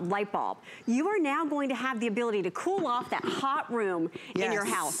 55-watt light bulb. You are now going to have the ability to cool off that hot room in your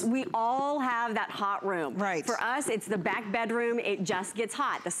house. We all have that hot room. Right. For us, it's the back bedroom. It just gets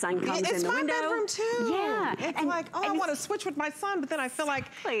hot. The sun comes in the window. It's my bedroom too. Yeah. It's like, oh, I want to switch with my son, but then I feel like,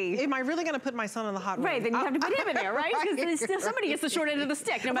 am I really gonna put my son in the hot room? Right, then you have to put him in there, right? Because somebody gets the short end of the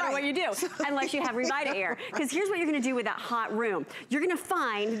stick, no matter what you do, unless you have Revita air. Because here's what you're gonna do with that hot room. You're gonna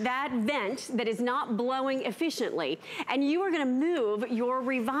find that vent that is not blowing efficiently, and you are gonna move your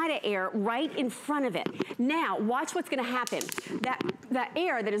Revita air right in front of it. Now, watch what's gonna happen. That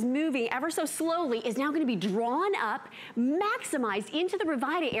air that is moving ever so slowly is now gonna be drawn up, maximized into the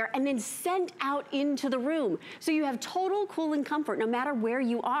Revita air, and then sent out into the room. So you have total cooling comfort no matter where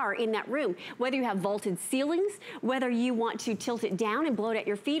you are in that room. Whether you have vaulted ceilings, whether you want to tilt it down and blow it at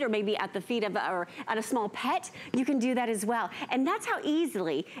your feet, or maybe at the feet of, or at a small pet, you can do that as well. And that's how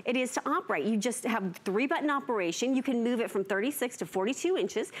easily it is to operate. You just have 3-button operation. You can move it from 36 to 42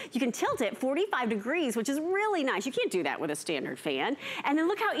 inches. You can tilt it 45 degrees, which is really nice. You can't do that with a standard fan. And then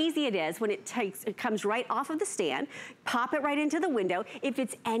look how easy it is when it comes right off of the stand, pop it right into the window. If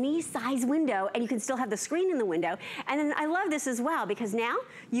it's any size window, and you can still have the screen in the window. And then I love this as well, because now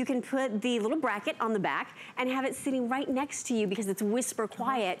you can put the little bracket on the back and have it sitting right next to you, because it's whisper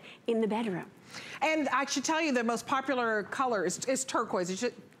quiet in the bedroom. And I should tell you the most popular color is turquoise.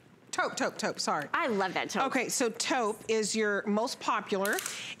 Taupe, sorry. I love that taupe. Okay, so taupe is your most popular,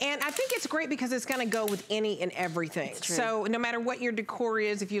 and I think it's great because it's gonna go with any and everything. So no matter what your decor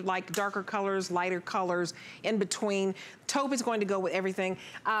is, if you like darker colors, lighter colors, in between, taupe is going to go with everything.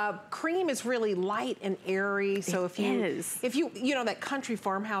 Cream is really light and airy, so if you know that country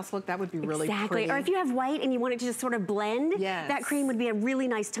farmhouse look, that would be really pretty. Or if you have white and you want it to just sort of blend, that cream would be a really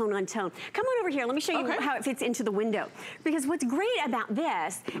nice tone on tone. Come on over here, let me show you how it fits into the window. Because what's great about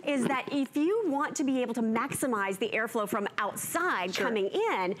this is that if you want to be able to maximize the airflow from outside coming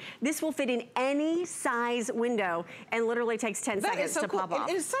in, this will fit in any size window and literally takes 10 seconds to pop off.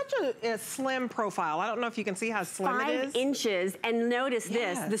 It is such a slim profile. I don't know if you can see how slim it is. 5 inches, and notice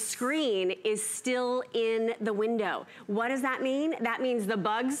this, the screen is still in the window. What does that mean? That means the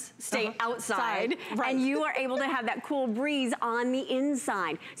bugs stay outside, and you are able to have that cool breeze on the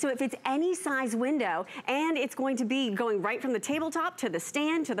inside. So if it's any size window, and it's going to be going right from the tabletop to the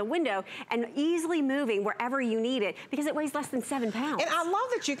stand to the window and easily moving wherever you need it because it weighs less than 7 pounds. And I love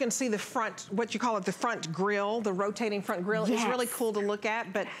that you can see the front, what you call it, the front grill, the rotating front grill. Yes. It's really cool to look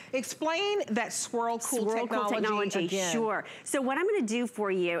at, but explain that swirl cool technology again. Sure. So what I'm gonna do for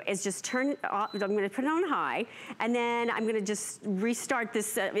you is just turn off, I'm gonna put it on high, and then I'm gonna just restart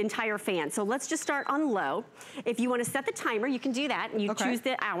this entire fan. So let's just start on low. If you wanna set the timer, you can do that, and you choose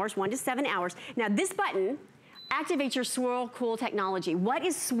the hours, 1 to 7 hours. Now this button activates your Swirl Cool technology. What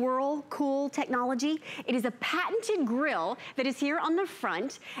is Swirl Cool technology? It is a patented grill that is here on the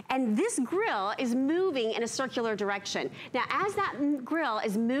front, and this grill is moving in a circular direction. Now, as that grill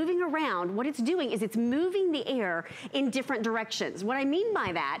is moving around, what it's doing is it's moving the air in different directions. What I mean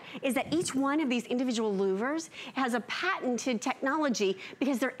by that is that each one of these individual louvers has a patented technology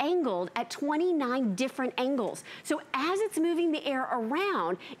because they're angled at 29 different angles. So as it's moving the air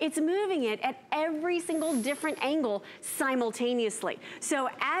around, it's moving it at every single different angle simultaneously. So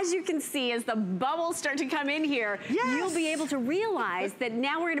as you can see, as the bubbles start to come in here, you'll be able to realize that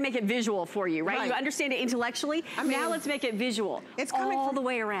now we're gonna make it visual for you, right? You understand it intellectually, now let's make it visual. It's coming all the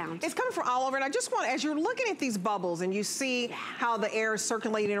way around. It's coming from all over, and I just want, as you're looking at these bubbles and you see how the air is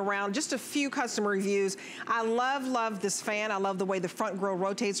circulating around, just a few customer reviews. I love this fan. I love the way the front grill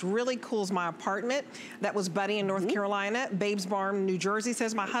rotates, really cools my apartment. That was Buddy in North Carolina. Babes Barn, New Jersey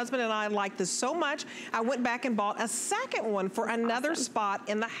says, my husband and I like this so much, I went back and bought a second one for another spot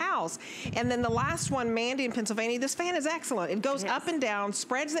in the house. And then the last one, Mandy in Pennsylvania, this fan is excellent. It goes up and down,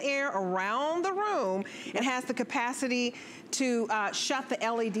 spreads the air around the room, and has the capacity to shut the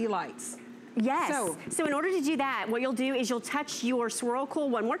LED lights. Yes, so in order to do that, what you'll do is you'll touch your Swirl Cool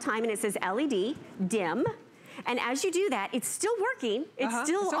one more time, and it says LED, dim. And as you do that, it's still working, it's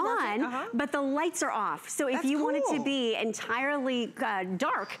still on, but the lights are off. So if you want it to be entirely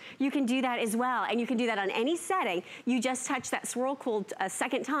dark, you can do that as well. And you can do that on any setting. You just touch that Swirl Cool a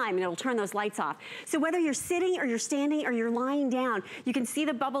second time and it'll turn those lights off. So whether you're sitting or you're standing or you're lying down, you can see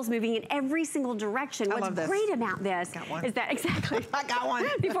the bubbles moving in every single direction. What's great about this is that, I got one.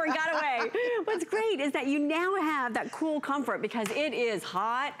 Before it got away. What's great is that you now have that cool comfort because it is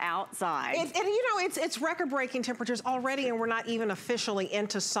hot outside. And you know, it's record-breaking temperatures already, and we're not even officially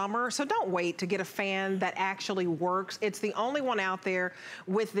into summer, so don't wait to get a fan that actually works. It's the only one out there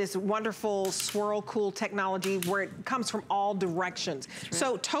with this wonderful Swirl Cool technology where it comes from all directions.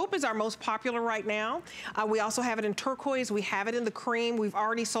 So taupe is our most popular right now. We also have it in turquoise. We have it in the cream. We've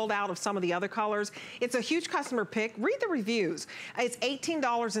already sold out of some of the other colors. It's a huge customer pick. Read the reviews. It's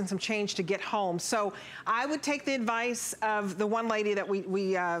 $18 and some change to get home. So I would take the advice of the one lady that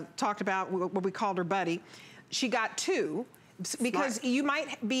we talked about, what we called her Buddy. She got 2 because you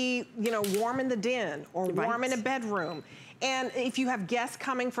might be, you know, warm in the den or warm in a bedroom. And if you have guests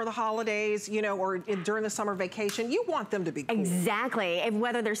coming for the holidays, you know, or during the summer vacation, you want them to be cool. Exactly. And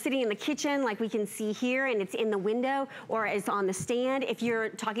whether they're sitting in the kitchen, like we can see here, and it's in the window, or it's on the stand. If you're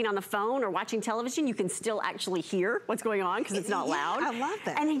talking on the phone or watching television, you can still actually hear what's going on because it's not loud. I love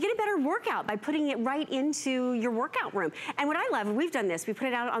that. And you get a better workout by putting it right into your workout room. And what I love, and we've done this, we put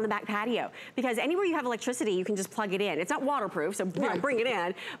it out on the back patio, because anywhere you have electricity, you can just plug it in. It's not waterproof, so you know, bring it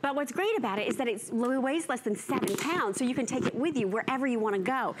in. But what's great about it is that it weighs less than 7 pounds, so you can take it with you wherever you want to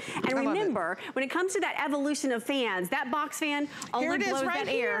go. And remember, when it comes to that evolution of fans, that box fan only blows that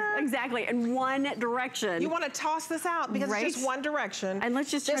air exactly in one direction. You want to toss this out because it's just one direction. And let's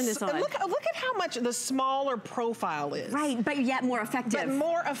just turn this on. Look at how much the smaller profile is. Right, but yet more effective. But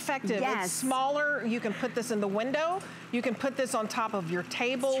more effective. Yes. It's smaller. You can put this in the window. You can put this on top of your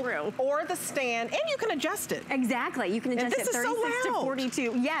table or the stand, and you can adjust it. Exactly. You can adjust it 36 to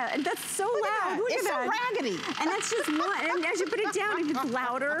 42. Yeah, that's so loud. Look it's at that. So raggedy. And that's just one. And as you put it down, it gets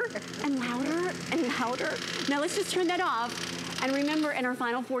louder and louder and louder. Now let's just turn that off. And remember, in our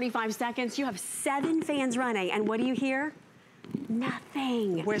final 45 seconds, you have 7 fans running. And what do you hear?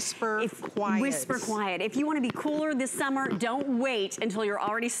 Nothing. Whisper quiet. Whisper quiet. If you want to be cooler this summer, don't wait until you're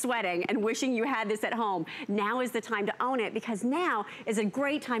already sweating and wishing you had this at home. Now is the time to own it, because now is a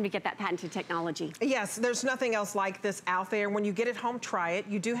great time to get that patented technology. Yes, there's nothing else like this out there. When you get it home, try it.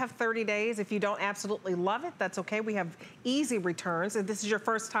 You do have 30 days. If you don't absolutely love it, that's okay. We have easy returns. If this is your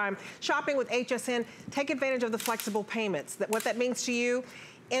first time shopping with HSN, take advantage of the flexible payments. What that means to you,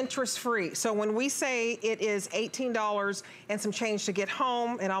 interest-free. So when we say it is $18 and some change to get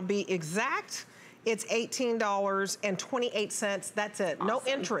home, and I'll be exact, it's $18.28. That's it. Awesome. No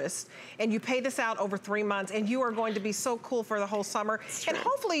interest. And you pay this out over 3 months, and you are going to be so cool for the whole summer. And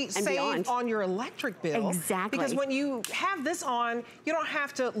hopefully save on your electric bill. Exactly. Because when you have this on, you don't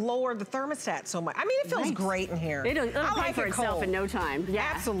have to lower the thermostat so much. I mean, it feels great in here. It'll pay for itself in no time. Yeah.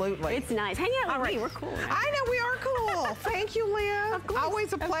 Absolutely. It's nice. Hang out with me. We're cool. I know we are cool. Oh, thank you, Leah. Of course,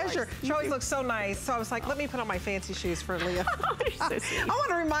 always a pleasure. She always you. looks so nice. So I was like, let me put on my fancy shoes for Leah. So sweet. I want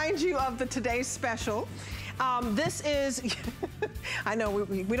to remind you of the today's special. This is, I know,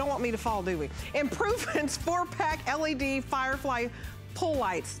 we don't want me to fall, do we? Improvements 4-pack LED Firefly pull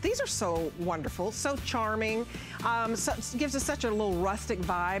lights. These are so wonderful, so charming. Gives us such a little rustic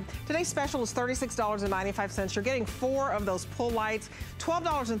vibe. Today's special is $36.95. You're getting 4 of those pull lights,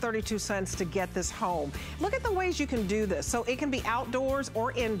 $12.32 to get this home. Look at the ways you can do this. So it can be outdoors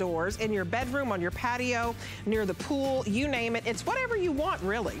or indoors, in your bedroom, on your patio, near the pool, you name it. It's whatever you want,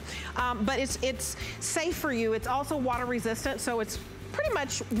 really. But it's safe for you. It's also water resistant, so it's pretty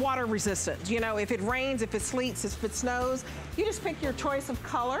much water resistant. You know, if it rains, if it sleets, if it snows, you just pick your choice of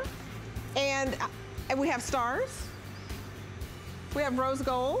color. And we have stars. We have rose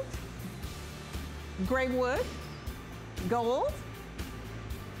gold, gray wood, gold,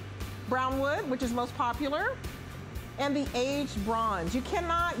 brown wood, which is most popular, and the aged bronze. You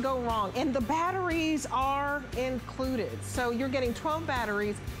cannot go wrong. And the batteries are included. So you're getting 12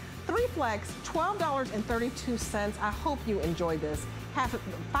 batteries, 3 flex, $12.32. I hope you enjoy this.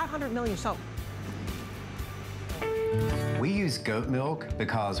 500 million soap. We use goat milk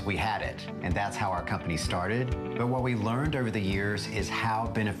because we had it, and that's how our company started. But what we learned over the years is how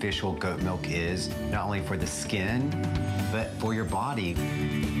beneficial goat milk is, not only for the skin, but for your body.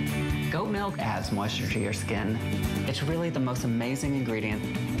 Goat milk adds moisture to your skin. It's really the most amazing ingredient.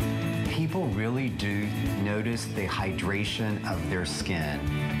 People really do notice the hydration of their skin.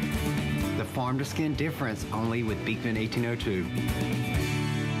 The farm-to-skin difference only with Beekman 1802.